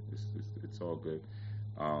what I mean? It's all good.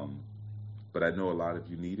 But I know a lot of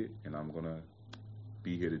you need it, and I'm gonna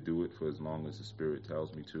be here to do it for as long as the Spirit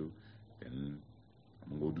tells me to, and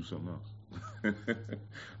I'm gonna go do something else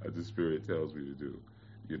as the Spirit tells me to do.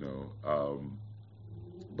 You know,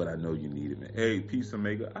 but I know you need it, man. Hey, Peace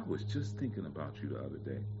Omega, I was just thinking about you the other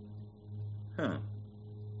day, huh?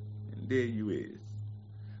 And there you is,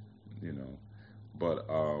 you know. But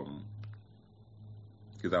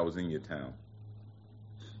because I was in your town.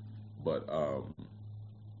 But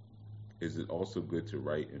is it also good to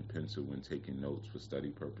write in pencil when taking notes for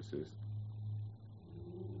study purposes?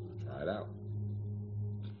 Try it out.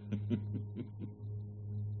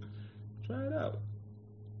 Try it out.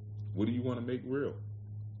 What do you want to make real?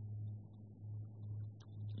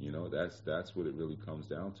 You know, that's what it really comes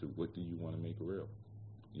down to. What do you want to make real?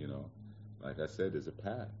 You know, like I said, there's a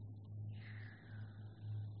path.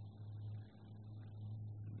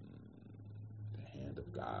 The hand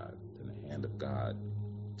of God, and the hand of God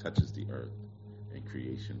touches the earth, and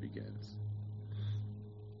creation begins.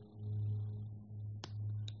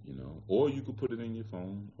 You know, or you could put it in your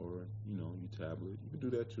phone, or you know, your tablet. You could do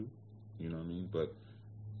that too. You know what I mean? But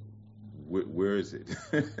where is it?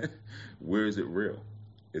 Where is it real?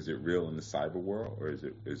 Is it real in the cyber world, or is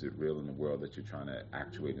it real in the world that you're trying to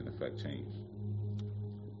actuate and affect change?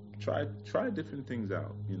 Try different things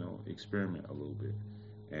out. You know, experiment a little bit,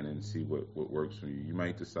 and then see what works for you. You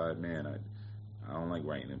might decide, man, I don't like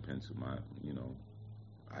writing in pencil. I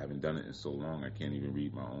haven't done it in so long. I can't even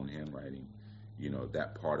read my own handwriting. You know,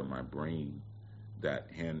 that part of my brain, that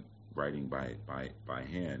handwriting by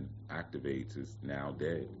hand activates, is now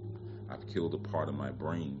dead. I've killed a part of my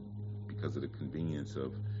brain because of the convenience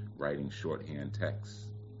of writing shorthand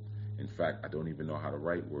text. In fact, I don't even know how to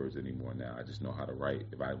write words anymore now. I just know how to write.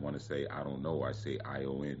 If I want to say I don't know, I say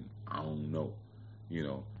ION. I don't know. You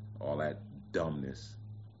know, all that dumbness.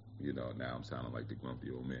 You know, now I'm sounding like the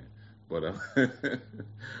grumpy old man. But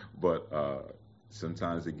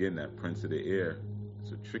sometimes, again, that prince of the air,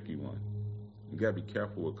 it's a tricky one. You got to be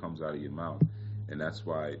careful what comes out of your mouth. And that's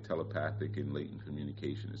why telepathic and latent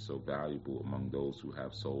communication is so valuable among those who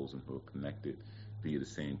have souls and who are connected via the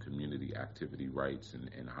same community activity, rights,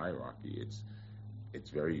 and hierarchy. It's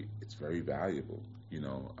very valuable, you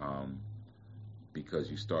know,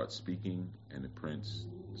 because you start speaking and the prince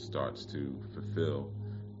starts to fulfill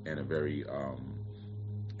in a very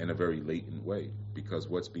latent way, because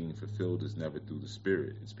what's being fulfilled is never through the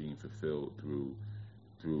spirit. It's being fulfilled through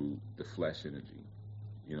the flesh energy.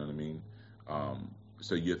 You know what I mean?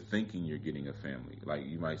 So you're thinking you're getting a family. Like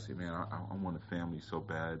you might say, man, I want a family so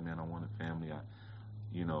bad, man. I want a family. I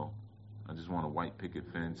just want a white picket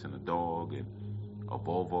fence and a dog and a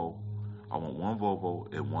Volvo. I want one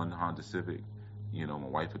Volvo and one Honda Civic. You know, my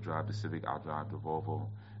wife will drive the Civic, I'll drive the Volvo.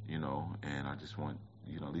 You know, and I just want,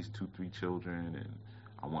 you know, at least 2-3 children, and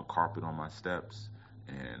I want carpet on my steps,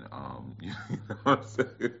 and you know what I'm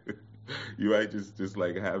saying? You might just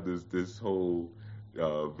like have this whole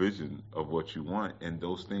vision of what you want, and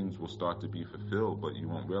those things will start to be fulfilled, but you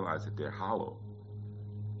won't realize that they're hollow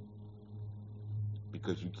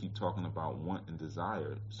because you keep talking about want and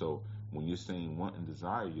desire. So when you're saying want and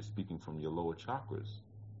desire, you're speaking from your lower chakras.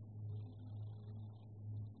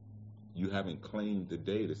 You haven't claimed the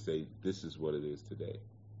day to say, this is what it is today.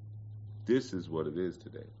 This is what it is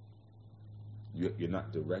today. You're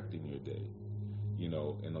not directing your day. You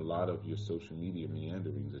know, and a lot of your social media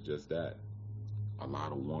meanderings are just that. A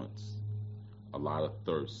lot of wants, a lot of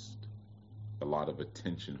thirst, a lot of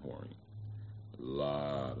attention whoring,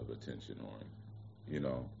 you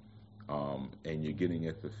know, and you're getting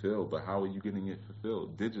it fulfilled. But how are you getting it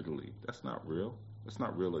fulfilled? Digitally. That's not real. That's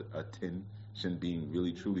not real attention being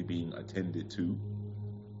really truly being attended to.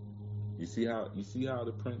 You see how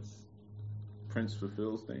the prince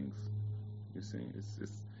fulfills things. You see,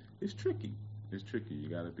 it's tricky. It's tricky. You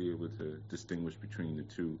got to be able to distinguish between the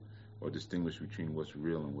two, or distinguish between what's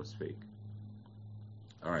real and what's fake.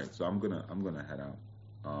 All right, so I'm gonna head out.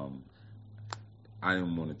 I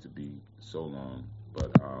didn't want it to be so long.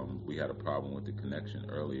 but we had a problem with the connection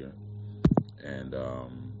earlier. And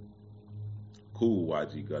cool,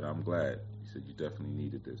 YG Gut. I'm glad. He said you definitely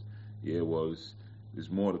needed this. Yeah, well, there's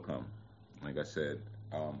more to come. Like I said,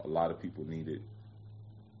 a lot of people need it.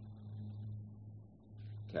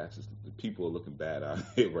 People are looking bad out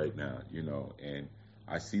here right now, and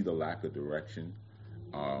I see the lack of direction.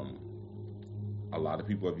 Um, a lot of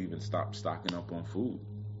people have even stopped stocking up on food.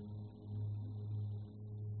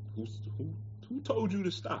 Who told you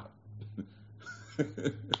to stop?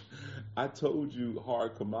 I told you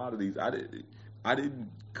hard commodities. I didn't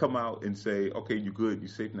come out and say, okay, you good, you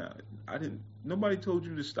safe now. I didn't. Nobody told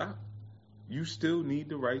you to stop. You still need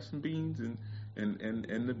the rice and beans and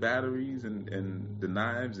the batteries and the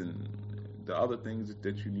knives and the other things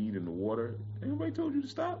that you need in the water. Anybody told you to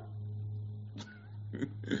stop?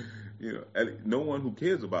 And no one who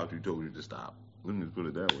cares about you told you to stop. Let me just put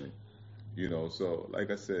it that way. So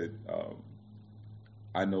like I said,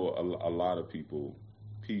 I know a lot of people.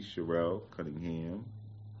 Peace, Sherelle Cunningham.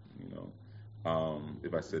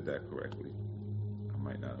 If I said that correctly, I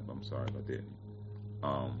might not have. I'm sorry if I didn't.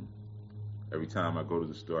 Every time I go to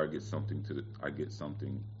the store, I get something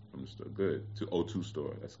from the store. Good. To O2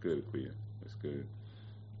 store. That's good, Clea. That's good.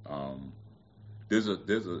 There's a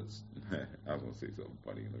I was gonna say something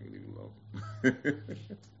funny. Let me leave it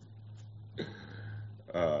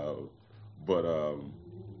alone. But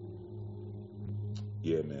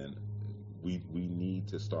yeah, man, we need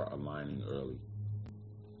to start aligning early.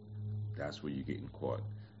 That's where you're getting caught.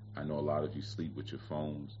 I know a lot of you sleep with your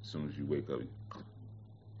phones. As soon as you wake up,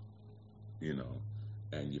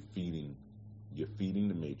 and you're feeding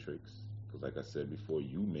the matrix. Because like I said before,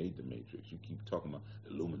 you made the matrix. You keep talking about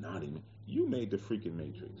the Illuminati. You made the freaking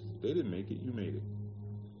matrix. They didn't make it. You made it.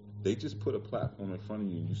 They just put a platform in front of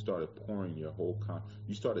you, and you started pouring you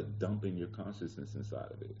started dumping your consciousness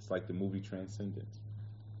inside of it. It's like the movie Transcendence.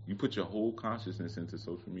 You put your whole consciousness into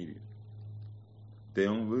social media. They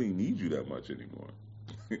don't really need you that much anymore.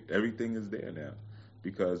 Everything is there now.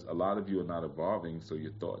 Because a lot of you are not evolving, so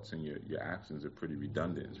your thoughts and your actions are pretty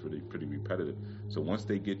redundant. It's really pretty repetitive. So once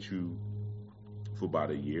they get you for about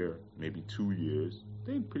a year, maybe 2 years,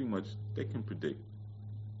 they can predict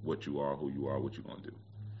what you are, who you are, what you're gonna do.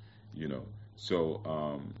 So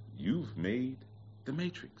you've made the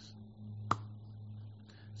matrix.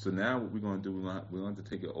 So now what we're gonna do, we're going to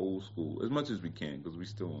take it old school as much as we can, because we're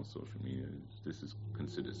still on social media. This is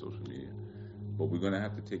considered social media. But we're going to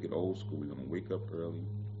have to take it old school. We're going to wake up early.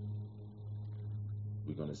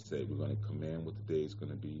 We're going to command what the day is going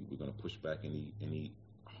to be. We're going to push back any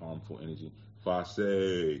harmful energy.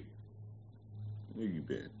 Fase, where you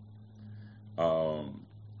been?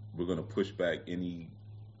 We're going to push back any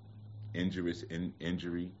injurious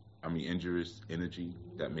energy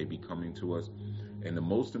that may be coming to us. And the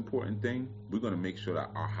most important thing, we're going to make sure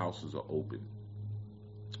that our houses are open.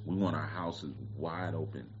 We want our houses wide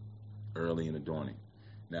open early in the dawning.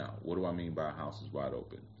 Now, what do I mean by houses wide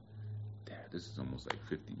open? Damn, this is almost like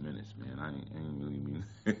 50 minutes, man. I ain't really mean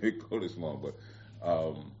to go this long, but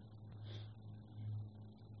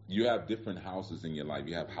you have different houses in your life.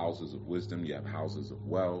 You have houses of wisdom. You have houses of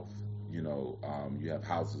wealth. You have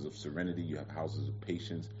houses of serenity. You have houses of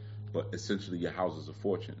patience. But essentially, your houses of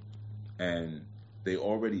fortune. And they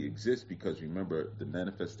already exist because, remember, the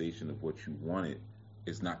manifestation of what you wanted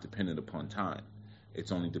is not dependent upon time.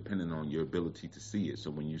 It's only dependent on your ability to see it.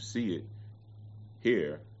 So when you see it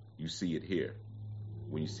here, you see it here.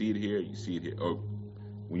 When you see it here, you see it here. Or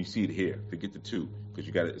when you see it here, forget the two, because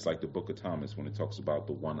you got it. It's like the Book of Thomas when it talks about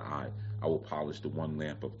the one eye. I will polish the one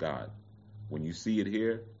lamp of God. When you see it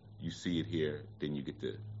here, you see it here. Then you get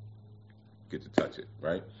to touch it,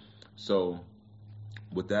 right? So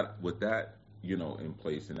with that, in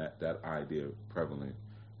place, and that idea prevalent,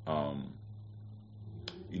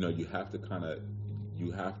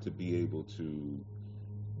 you have to be able to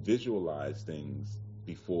visualize things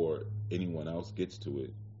before anyone else gets to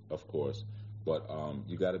it, of course. But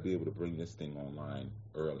you got to be able to bring this thing online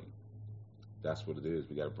early. That's what it is.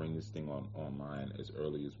 We got to bring this thing online as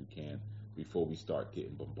early as we can before we start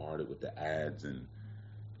getting bombarded with the ads. And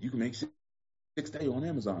you can make 6 day on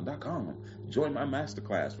Amazon.com. Join my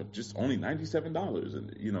masterclass for just only $97.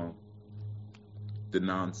 And the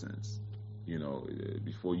nonsense.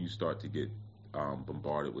 Before you start to get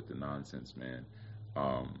bombarded with the nonsense, man,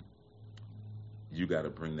 you got to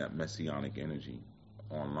bring that messianic energy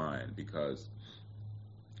online, because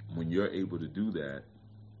when you're able to do that,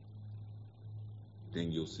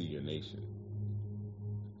 then you'll see your nation.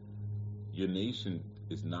 Your nation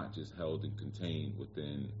is not just held and contained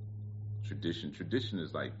within tradition. Tradition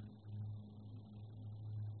is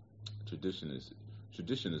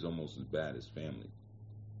almost as bad as family.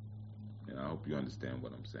 And I hope you understand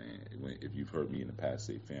what I'm saying. If you've heard me in the past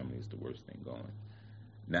say family is the worst thing going.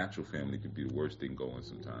 Natural family can be the worst thing going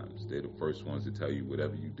sometimes. They're the first ones to tell you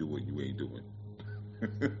whatever you doing, you ain't doing.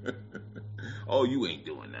 Oh, you ain't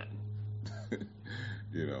doing nothing.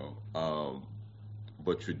 you know.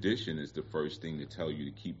 But tradition is the first thing to tell you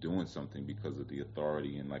to keep doing something because of the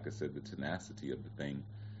authority and, like I said, the tenacity of the thing.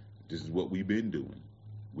 This is what we've been doing.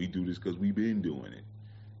 We do this because we've been doing it.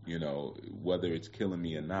 You know, whether it's killing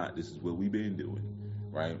me or not, this is what we've been doing,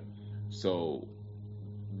 right? So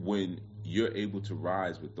when you're able to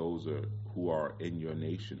rise with those who are in your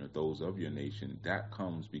nation or those of your nation, that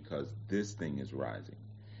comes because this thing is rising.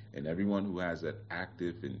 And everyone who has that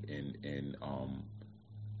active and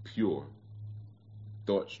pure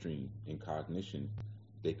thought stream and cognition,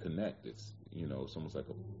 they connect. It's almost like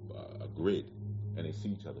a grid, and they see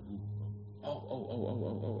each other.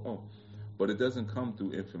 Oh. But it doesn't come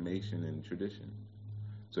through information and tradition.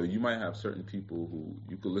 So you might have certain people who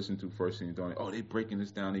you could listen to first and you're doing, they breaking this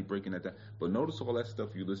down, they breaking that down. But notice all that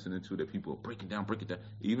stuff you're listening to that people are breaking down.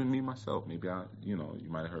 Even me, myself, maybe you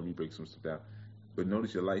might have heard me break some stuff down. But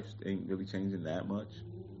notice your life ain't really changing that much.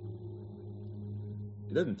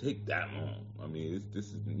 It doesn't take that long. I mean, this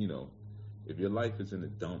is, if your life is in the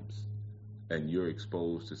dumps and you're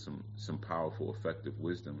exposed to some powerful, effective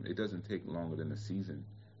wisdom, it doesn't take longer than a season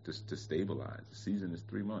to stabilize. The season is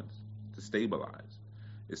 3 months to stabilize.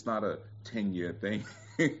 It's not a 10-year thing.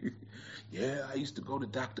 Yeah, I used to go to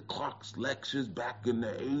Dr. Clark's lectures back in the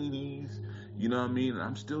 80s. You know what I mean?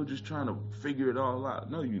 I'm still just trying to figure it all out.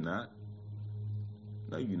 No, you're not.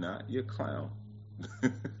 You're a clown.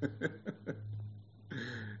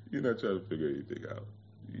 You're not trying to figure anything out.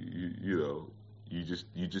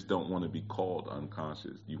 You just don't want to be called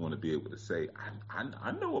unconscious. You want to be able to say,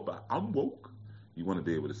 I know I'm woke. You want to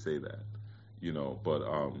be able to say that, But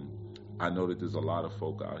I know that there's a lot of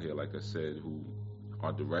folk out here, like I said, who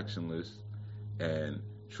are directionless, and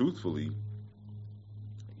truthfully,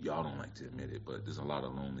 y'all don't like to admit it, but there's a lot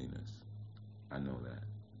of loneliness. I know that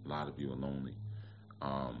a lot of you are lonely,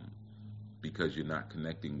 because you're not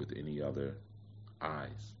connecting with any other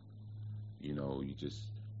eyes.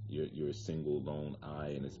 You're a single lone eye,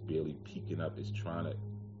 and it's barely peeking up. It's trying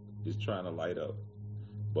to light up,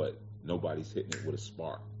 but nobody's hitting it with a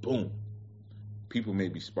spark. Boom. People may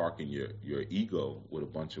be sparking your ego with a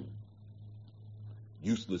bunch of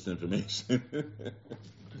useless information.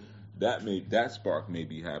 that spark may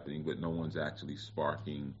be happening, but no one's actually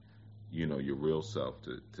sparking, your real self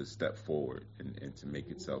to step forward and to make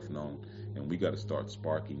itself known. And we got to start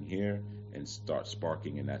sparking here and start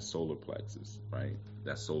sparking in that solar plexus, right?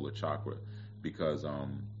 That solar chakra, because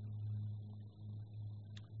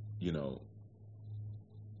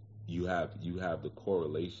you have the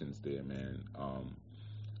correlations there, man.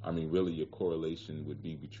 Really, your correlation would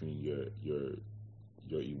be between your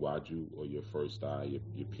Iwaju, or your first eye,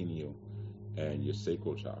 your pineal, and your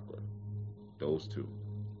sacral chakra. Those two,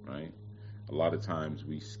 right? A lot of times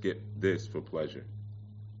we skip this for pleasure,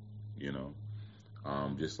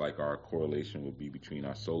 just like our correlation would be between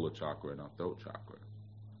our solar chakra and our throat chakra,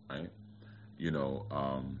 right?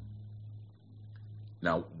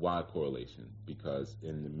 Now, why correlation? Because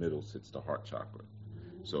in the middle sits the heart chakra.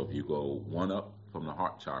 So if you go one up from the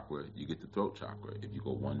heart chakra, you get the throat chakra. If you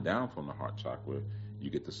go one down from the heart chakra, you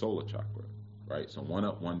get the solar chakra, right? So one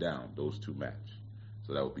up, one down, those two match.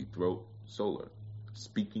 So that would be throat, solar.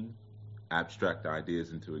 Speaking abstract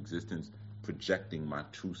ideas into existence, projecting my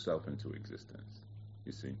true self into existence.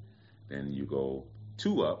 You see? Then you go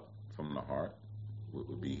two up from the heart, what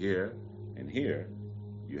would be here, and here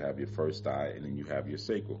you have your first eye, and then you have your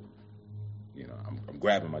sacral. I'm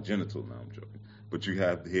grabbing my genital now, I'm joking. But you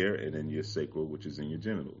have here, and then your sacral, which is in your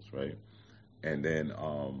genitals, right? And then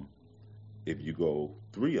if you go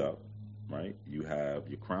three up, right, you have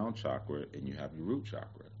your crown chakra and you have your root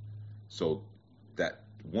chakra. So that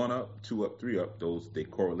one up, two up, three up, they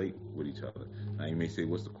correlate with each other. Now you may say,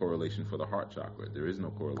 what's the correlation for the heart chakra? There is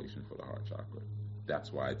no correlation for the heart chakra.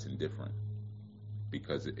 That's why it's indifferent,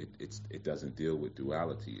 because it doesn't deal with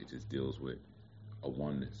duality. It just deals with a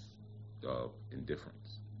oneness of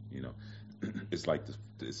indifference. It's like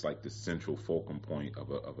the central fulcrum point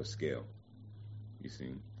of a scale. You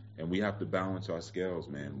see, and we have to balance our scales,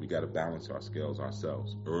 man. We got to balance our scales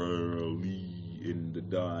ourselves early in the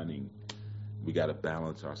dawning. We got to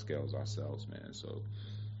balance our scales ourselves, man. So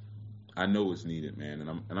I know it's needed, man,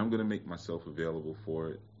 and I'm gonna make myself available for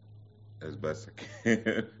it as best I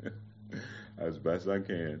can. As best I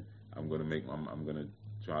can. I'm gonna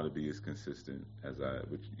try to be as consistent as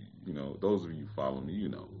which those of you who follow me,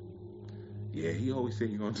 Yeah, he always say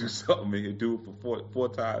he's gonna do something, and he'll do it for four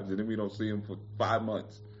times, and then we don't see him for 5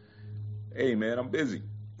 months. Hey, man, I'm busy.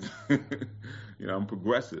 I'm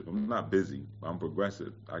progressive. I'm not busy. I'm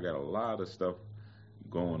progressive. I got a lot of stuff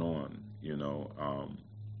going on,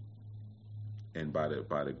 and by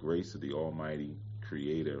the grace of the Almighty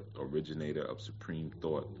Creator, originator of supreme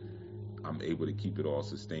thought, I'm able to keep it all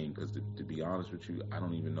sustained. Because to be honest with you, I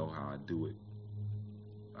don't even know how I do it.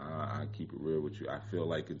 I keep it real with you. I feel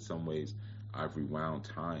like in some ways I've rewound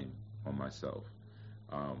time on myself.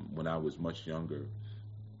 When I was much younger,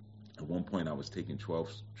 at one point I was taking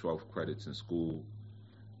 12 credits in school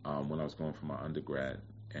when I was going for my undergrad,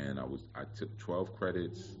 and I took 12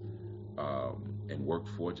 credits and worked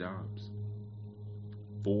 4 jobs.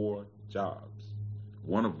 4 jobs.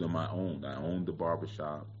 One of them I owned. I owned the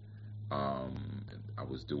barbershop. I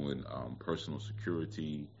was doing personal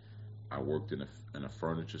security. I worked in a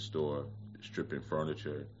furniture store, stripping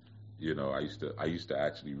furniture. I used to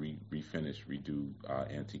actually refinish, redo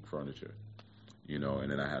antique furniture.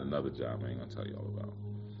 And then I had another job I ain't gonna tell you all about.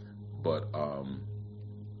 But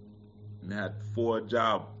I had 4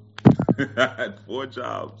 jobs. I had 4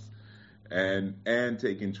 jobs and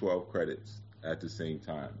taking 12 credits at the same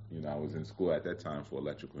time. I was in school at that time for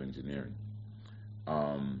electrical engineering.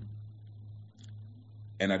 Um,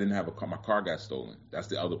 and I didn't have a car. My car got stolen. That's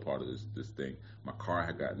the other part of this thing. My car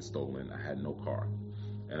had gotten stolen. I had no car,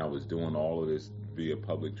 and I was doing all of this via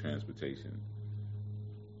public transportation.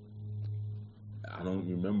 I don't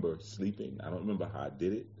remember sleeping. I don't remember how I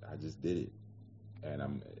did it. I just did it,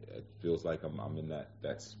 and It feels like I'm in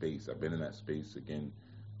that space. I've been in that space again,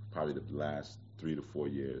 probably the last 3 to 4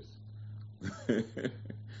 years.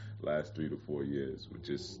 Last 3 to 4 years, with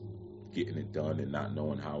just getting it done and not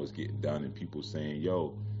knowing how it's getting done, and people saying,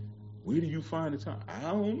 "Yo, where do you find the time?" I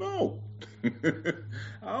don't know.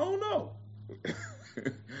 I don't know.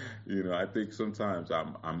 I think sometimes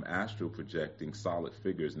I'm astral projecting solid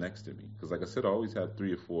figures next to me because, like I said, I always had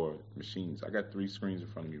 3 or 4 machines. I got 3 screens in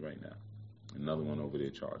front of me right now, another one over there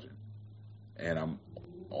charging, and I'm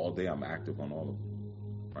all day. I'm active on all of them,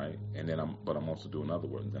 right? And then I'm also doing other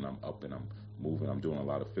work. And then I'm up and I'm moving. I'm doing a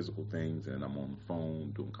lot of physical things, and I'm on the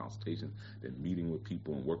phone doing consultations, then meeting with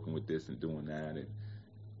people and working with this and doing that, and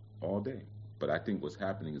all day. But I think what's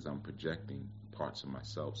happening is I'm projecting parts of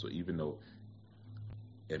myself. So even though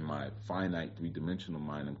in my finite 3 dimensional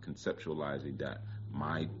mind, I'm conceptualizing that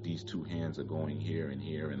these 2 hands are going here and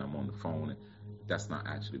here, and I'm on the phone. And that's not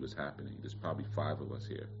actually what's happening. There's probably 5 of us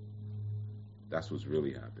here. That's what's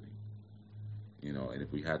really happening. And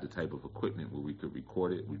if we had the type of equipment where we could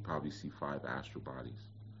record it, we'd probably see 5 astral bodies.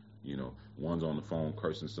 One's on the phone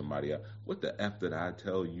cursing somebody out. What the F did I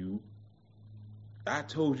tell you? I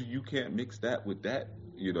told you you can't mix that with that.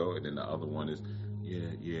 And then the other one is,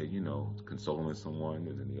 yeah, consoling someone.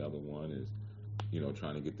 And then the other one is,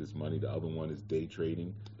 trying to get this money. The other one is day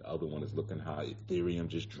trading. The other one is looking how Ethereum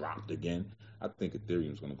just dropped again. I think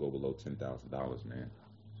Ethereum's going to go below $10,000, man.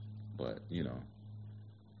 But,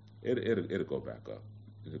 it'll go back up.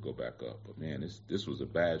 It'll go back up. But man, this was a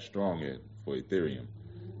bad strong hit for Ethereum.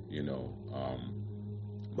 You know, um,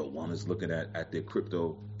 but one is looking at their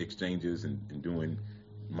crypto exchanges and doing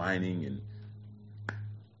mining and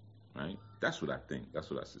right. That's what I think. That's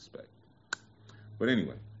what I suspect. But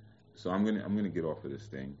anyway, so I'm gonna get off of this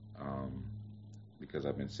thing because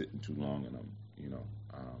I've been sitting too long and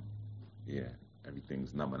yeah,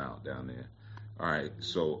 everything's numbing out down there. All right,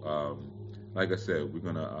 so like I said, we're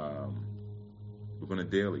gonna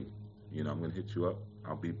daily. I'm gonna hit you up.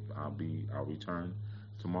 I'll return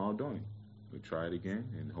tomorrow morning. We'll try it again,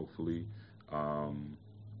 and hopefully, um,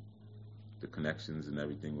 the connections and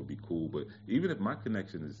everything will be cool. But even if my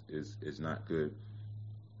connection is not good,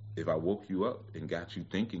 if I woke you up and got you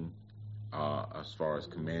thinking, as far as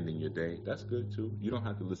commanding your day, that's good too. You don't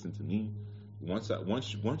have to listen to me. Once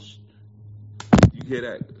you hear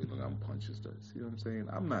that, I'm punching stuff. See what I'm saying?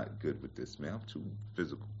 I'm not good with this, man. I'm too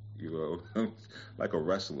physical. Like a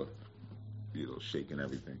wrestler. Shaking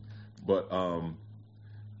everything. But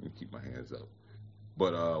let me keep my hands up.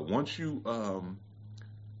 But once you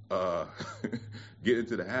uh, get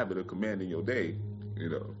into the habit of commanding your day, you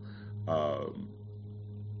know,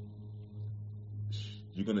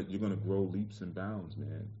 you're gonna grow leaps and bounds,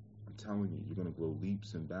 man. I'm telling you, you're gonna grow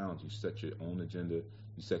leaps and bounds. You set your own agenda,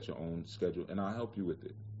 you set your own schedule, and I'll help you with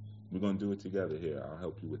it. We're gonna do it together here. I'll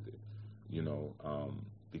help you with it.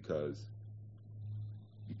 Because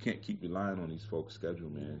you can't keep relying on these folks' schedule,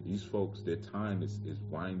 man. These folks, their time is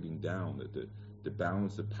winding down. The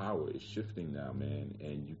balance of power is shifting now, man,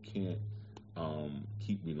 and you can't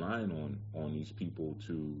keep relying on these people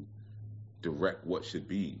to direct what should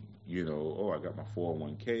be. Oh, I got my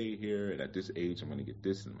 401k here, and at this age, I'm going to get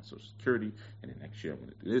this and my Social Security, and then next year I'm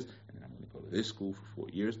going to do this, and then I'm going to go to this school for 4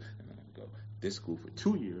 years, and then I'm go this school for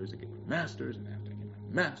 2 years and get my master's, and after I get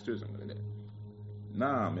my master's, I'm gonna.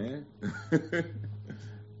 Nah, man.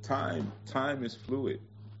 Time is fluid.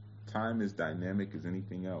 Time is dynamic as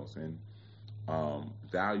anything else, and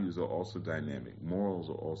values are also dynamic. Morals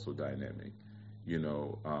are also dynamic. You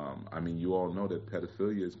know, I mean, you all know that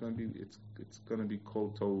pedophilia is going to be it's going to be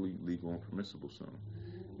totally legal and permissible soon.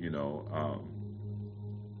 You know,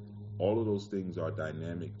 all of those things are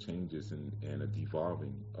dynamic changes and a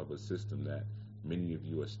devolving of a system that many of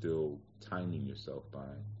you are still timing yourself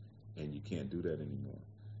by, and you can't do that anymore.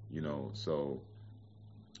 You know, so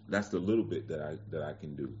that's the little bit that I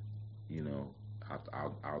can do. You know,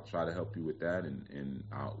 I'll try to help you with that, and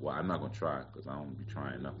I'm not gonna try because I don't be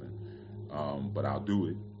trying nothing, but I'll do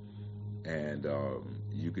it, and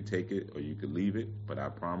you could take it or you could leave it, but I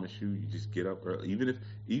promise you, you just get up early,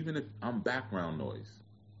 even if I'm background noise,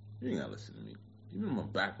 you ain't gotta listen to me. Even if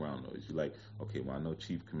I'm background noise, you're like, okay, well I know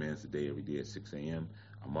Chief commands the day every day at 6 a.m.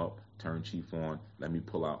 I'm up, turn Chief on, let me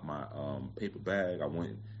pull out my paper bag. I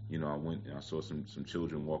went and I saw some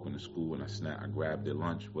children walking to school, and I grabbed their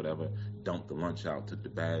lunch, whatever, dumped the lunch out, took the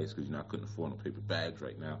bags, because I couldn't afford no paper bags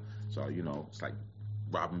right now. So, it's like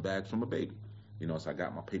robbing bags from a baby. So I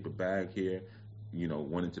got my paper bag here,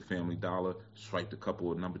 went into Family Dollar, swiped a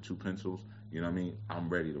couple of number 2 pencils, you know what I mean? I'm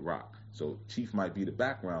ready to rock. So Chief might be the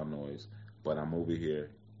background noise, but I'm over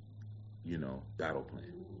here, battle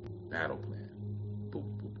plan.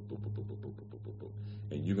 Boom, boom, boom, boom, boom, boom, boom, boom, boom, boom, boom.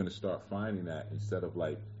 And you're going to start finding that instead of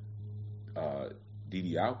like,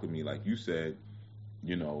 DD Alchemy, like you said,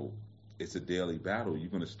 it's a daily battle. You're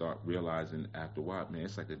going to start realizing after a while, man,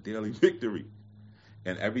 it's like a daily victory.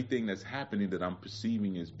 And everything that's happening that I'm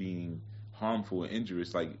perceiving as being harmful and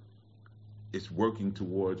injurious, like it's working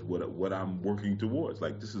towards what I'm working towards.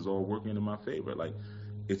 Like this is all working in my favor. Like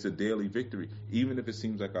it's a daily victory. Even if it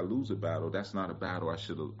seems like I lose a battle, that's not a battle I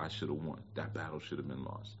should have won. That battle should have been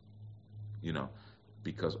lost.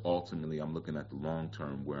 Because ultimately I'm looking at the long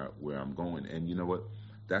term where I'm going. And you know what?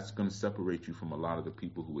 That's going to separate you from a lot of the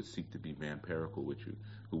people who would seek to be vampirical with you,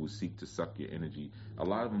 who would seek to suck your energy. A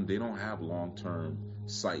lot of them, they don't have long-term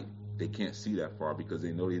sight. They can't see that far because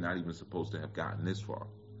they know they're not even supposed to have gotten this far.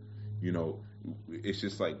 It's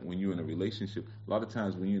just like when you're in a relationship, a lot of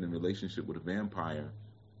times when you're in a relationship with a vampire,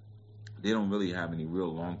 they don't really have any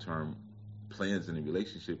real long-term plans in the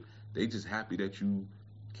relationship. They just happy that you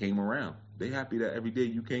came around. They happy that every day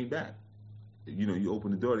you came back. You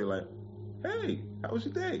open the door, they're like, hey, how was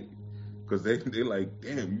your day? Because they're like,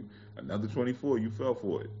 damn, another 24, you fell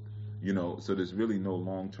for it. So there's really no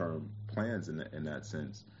long-term plans in that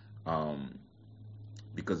sense,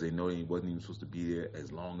 because they know they wasn't even supposed to be there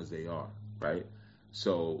as long as they are, right?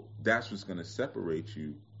 So that's what's going to separate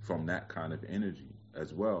you from that kind of energy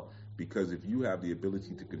as well. Because if you have the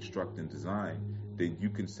ability to construct and design, then you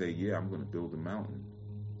can say, yeah, I'm going to build a mountain.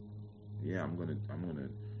 Yeah, I'm gonna,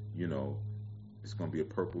 it's gonna be a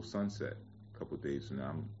purple sunset a couple of days from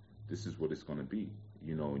now. This is what it's gonna be,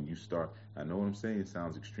 and you start. I know what I'm saying. It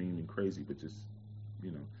sounds extreme and crazy, but just,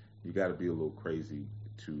 you got to be a little crazy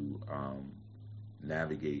to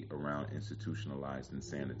navigate around institutionalized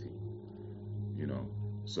insanity.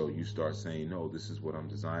 So you start saying, no, this is what I'm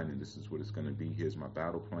designing. This is what it's gonna be. Here's my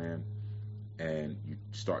battle plan, and you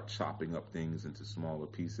start chopping up things into smaller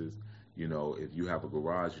pieces. If you have a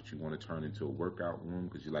garage that you want to turn into a workout room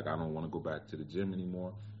because you're like, I don't want to go back to the gym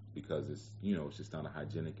anymore because it's, it's just not a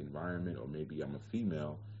hygienic environment, or maybe I'm a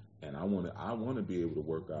female and I want to be able to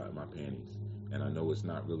work out in my panties, and I know it's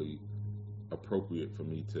not really appropriate for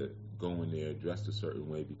me to go in there dressed a certain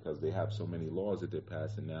way because they have so many laws that they're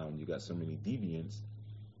passing now, and you got so many deviants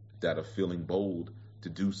that are feeling bold to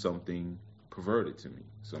do something perverted to me.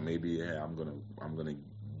 So maybe, hey, I'm gonna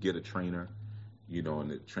get a trainer,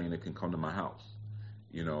 and the trainer can come to my house,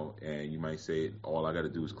 and you might say, all I got to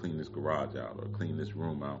do is clean this garage out or clean this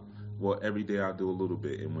room out. Well, every day I do a little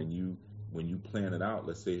bit. And when you plan it out,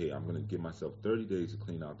 let's say, hey, I'm going to give myself 30 days to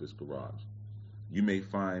clean out this garage. You may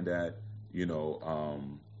find that,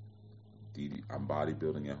 I'm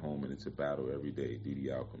bodybuilding at home and it's a battle every day,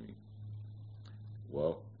 DD Alchemy.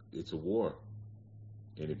 Well, it's a war.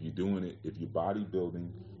 And if you're doing it, if you're bodybuilding,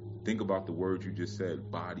 think about the words you just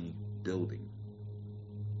said, bodybuilding.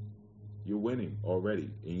 You're winning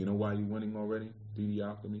already. And you know why you're winning already, DD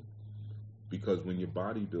Alchemy? Because when you're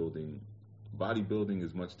bodybuilding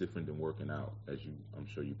is much different than working out, as I'm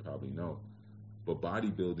sure you probably know. But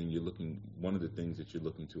bodybuilding, one of the things that you're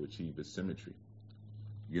looking to achieve is symmetry.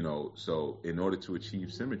 So in order to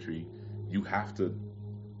achieve symmetry, you have to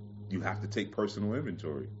take personal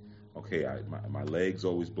inventory. Okay, my legs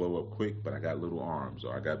always blow up quick, but I got little arms,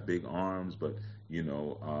 or I got big arms, but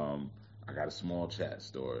I got a small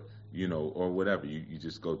chest, or or whatever you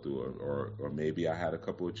just go through, or maybe I had a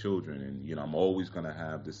couple of children, and I'm always gonna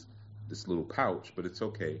have this little pouch, but it's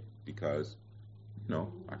okay because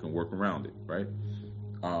I can work around it, right?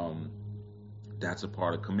 Um, that's a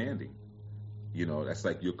part of commanding. That's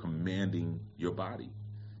like you're commanding your body.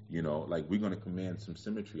 Like we're gonna command some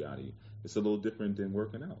symmetry out of you. It's a little different than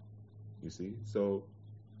working out. You see, so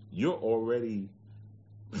you're already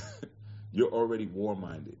you're already war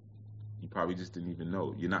minded. You probably just didn't even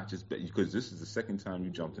know. You're not just because this is the second time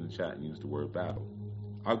you jumped in the chat and used the word battle.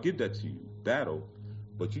 I'll give that to you, battle,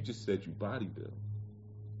 but you just said you body build.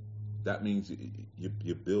 That means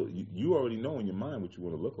you build. You already know in your mind what you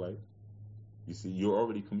want to look like. You see, you're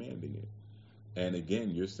already commanding it. And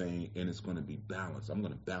again, you're saying, and it's going to be balanced. I'm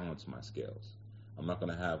going to balance my scales. I'm not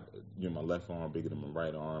going to have my left arm bigger than my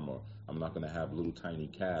right arm, or I'm not going to have little tiny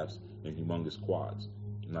calves and humongous quads.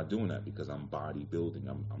 I'm not doing that because I'm bodybuilding.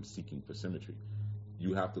 I'm seeking for symmetry.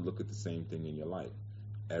 You have to look at the same thing in your life.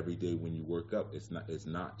 Every day when you work up, it's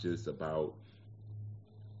not just about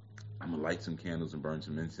I'm gonna light some candles and burn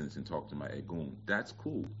some incense and talk to my Egun. That's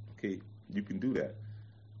cool. Okay, you can do that.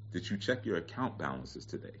 Did you check your account balances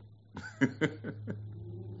today?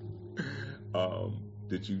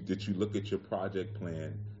 Did you look at your project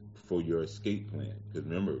plan for your escape plan? Because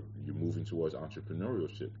remember, you're moving towards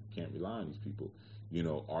entrepreneurship. You can't rely on these people.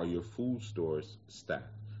 Are your food stores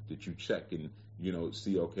stacked? Did you check and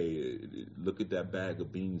see? Okay, look at that bag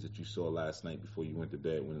of beans that you saw last night before you went to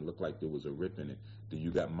bed when it looked like there was a rip in it. Do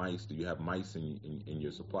you got mice? Do you have mice in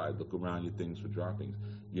your supply? Look around your things for droppings.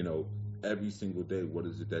 Every single day, what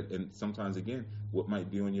is it that? And sometimes again, what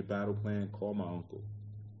might be on your battle plan? Call my uncle,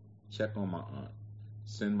 check on my aunt,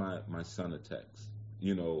 send my son a text,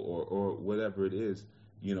 or whatever it is.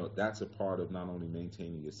 That's a part of not only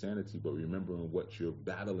maintaining your sanity, but remembering what you're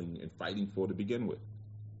battling and fighting for to begin with.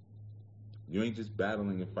 You ain't just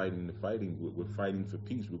battling and fighting the fighting. We're fighting for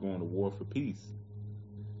peace. We're going to war for peace.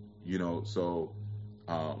 So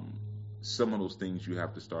some of those things you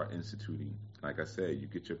have to start instituting. Like I said, you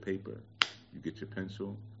get your paper, you get your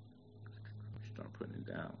pencil, start putting it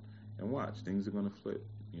down, and watch. Things are going to flip.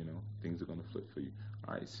 Things are going to flip for you.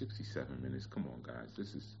 All right, 67 minutes. Come on, guys.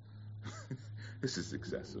 This is this is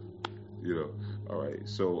excessive. All right.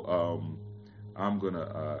 So I'm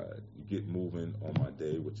gonna get moving on my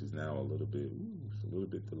day, which is now a little bit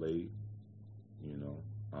delayed.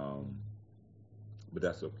 But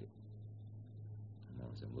that's okay.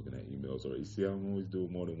 I'm looking at emails already. See, I'm always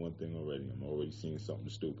doing more than one thing already. I'm already seeing something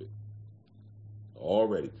stupid.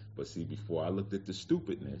 Already. But see, before I looked at the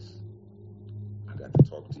stupidness, I got to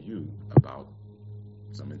talk to you about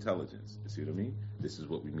some intelligence. You see what I mean? This is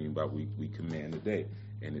what we mean by we command the day.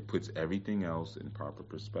 And it puts everything else in proper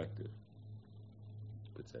perspective.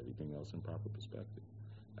 Puts everything else in proper perspective.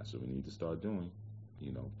 That's what we need to start doing.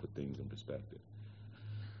 Put things in perspective.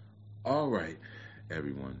 All right,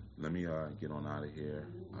 everyone. Let me get on out of here.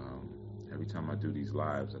 Every time I do these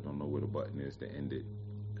lives, I don't know where the button is to end it,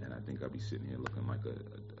 and I think I'll be sitting here looking like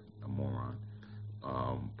a moron.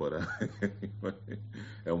 But and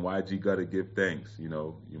YG gotta give thanks.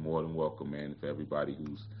 You're more than welcome, man. For everybody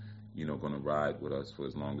who's gonna ride with us for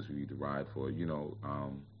as long as we need to ride for.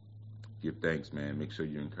 Give thanks, man. Make sure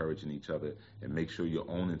you're encouraging each other, and make sure you're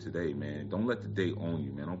owning today, man. Don't let the day own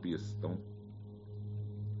you, man. Don't be a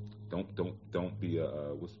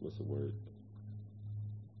what's the word?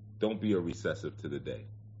 Don't be a recessive to the day.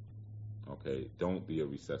 Okay, don't be a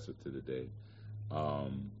recessive to the day.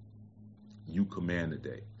 You command the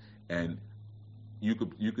day, and you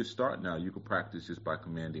could start now. You could practice just by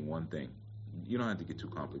commanding one thing. You don't have to get too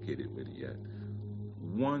complicated with it yet.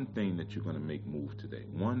 One thing that you're going to make move today.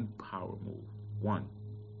 One power move. One.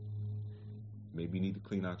 Maybe you need to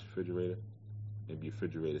clean out your refrigerator. Maybe your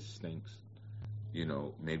refrigerator stinks.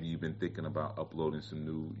 Maybe you've been thinking about uploading some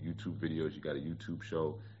new YouTube videos. You got a YouTube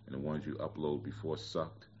show, and the ones you upload before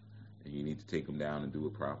sucked, and you need to take them down and do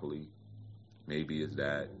it properly. Maybe it's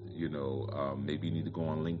that, maybe you need to go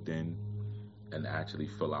on LinkedIn and actually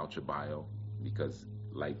fill out your bio, because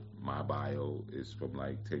like my bio is from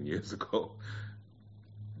like 10 years ago.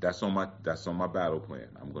 That's on my battle plan.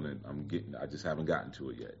 I just haven't gotten to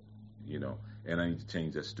it yet, and I need to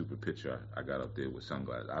change that stupid picture I got up there with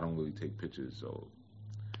sunglasses. I don't really take pictures, so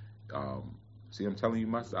see, I'm telling you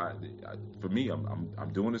my side. For me,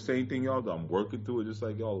 I'm doing the same thing y'all do. I'm working through it just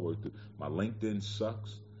like y'all work through. My LinkedIn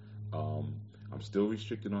sucks. I'm still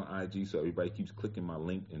restricted on IG, so everybody keeps clicking my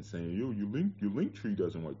link and saying, "Yo, your link tree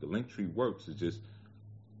doesn't work." The link tree works. It's just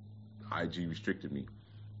IG restricted me.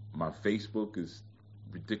 My Facebook is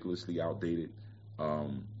ridiculously outdated.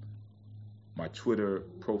 My Twitter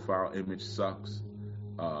profile image sucks.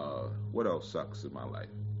 What else sucks in my life?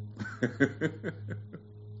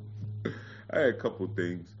 I had a couple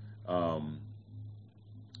things. Um,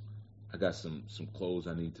 I got some clothes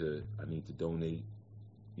I need to donate.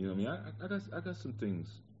 You know what I mean? I got some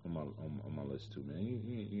things on my list too, man.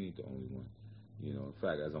 You ain't the only one. In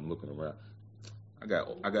fact, as I'm looking around, I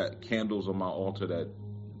got candles on my altar that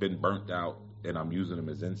been burnt out, and I'm using them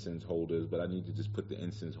as incense holders. But I need to just put the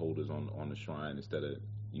incense holders on the shrine instead of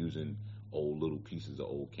using old little pieces of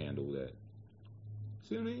old candle that.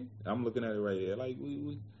 See what I mean? I'm looking at it right here. Like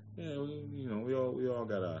we all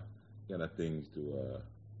got our things to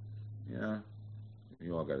yeah,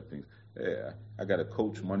 we all got our things. Yeah, I got a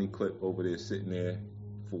Coach Money clip over there sitting there.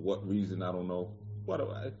 For what reason I don't know. Why do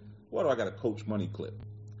I got a Coach Money clip?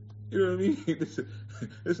 You know what I mean?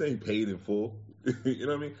 This ain't paid in full. You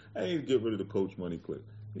know what I mean? I ain't get rid of the Coach Money clip.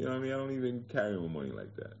 You know what I mean? I don't even carry my money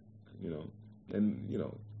like that. You know, and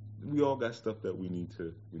we all got stuff that we need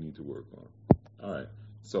to work on. All right.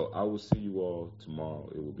 So I will see you all tomorrow.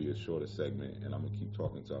 It will be a shorter segment, and I'm gonna keep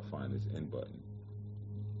talking until I find this end button.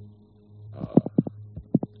 I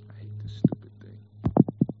hate this stupid thing.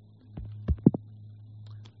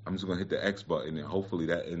 I'm just gonna hit the X button, and hopefully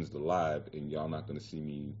that ends the live, and y'all not gonna see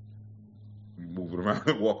me moving around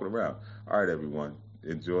and walking around. All right, everyone.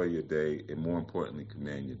 Enjoy your day, and more importantly,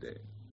 command your day.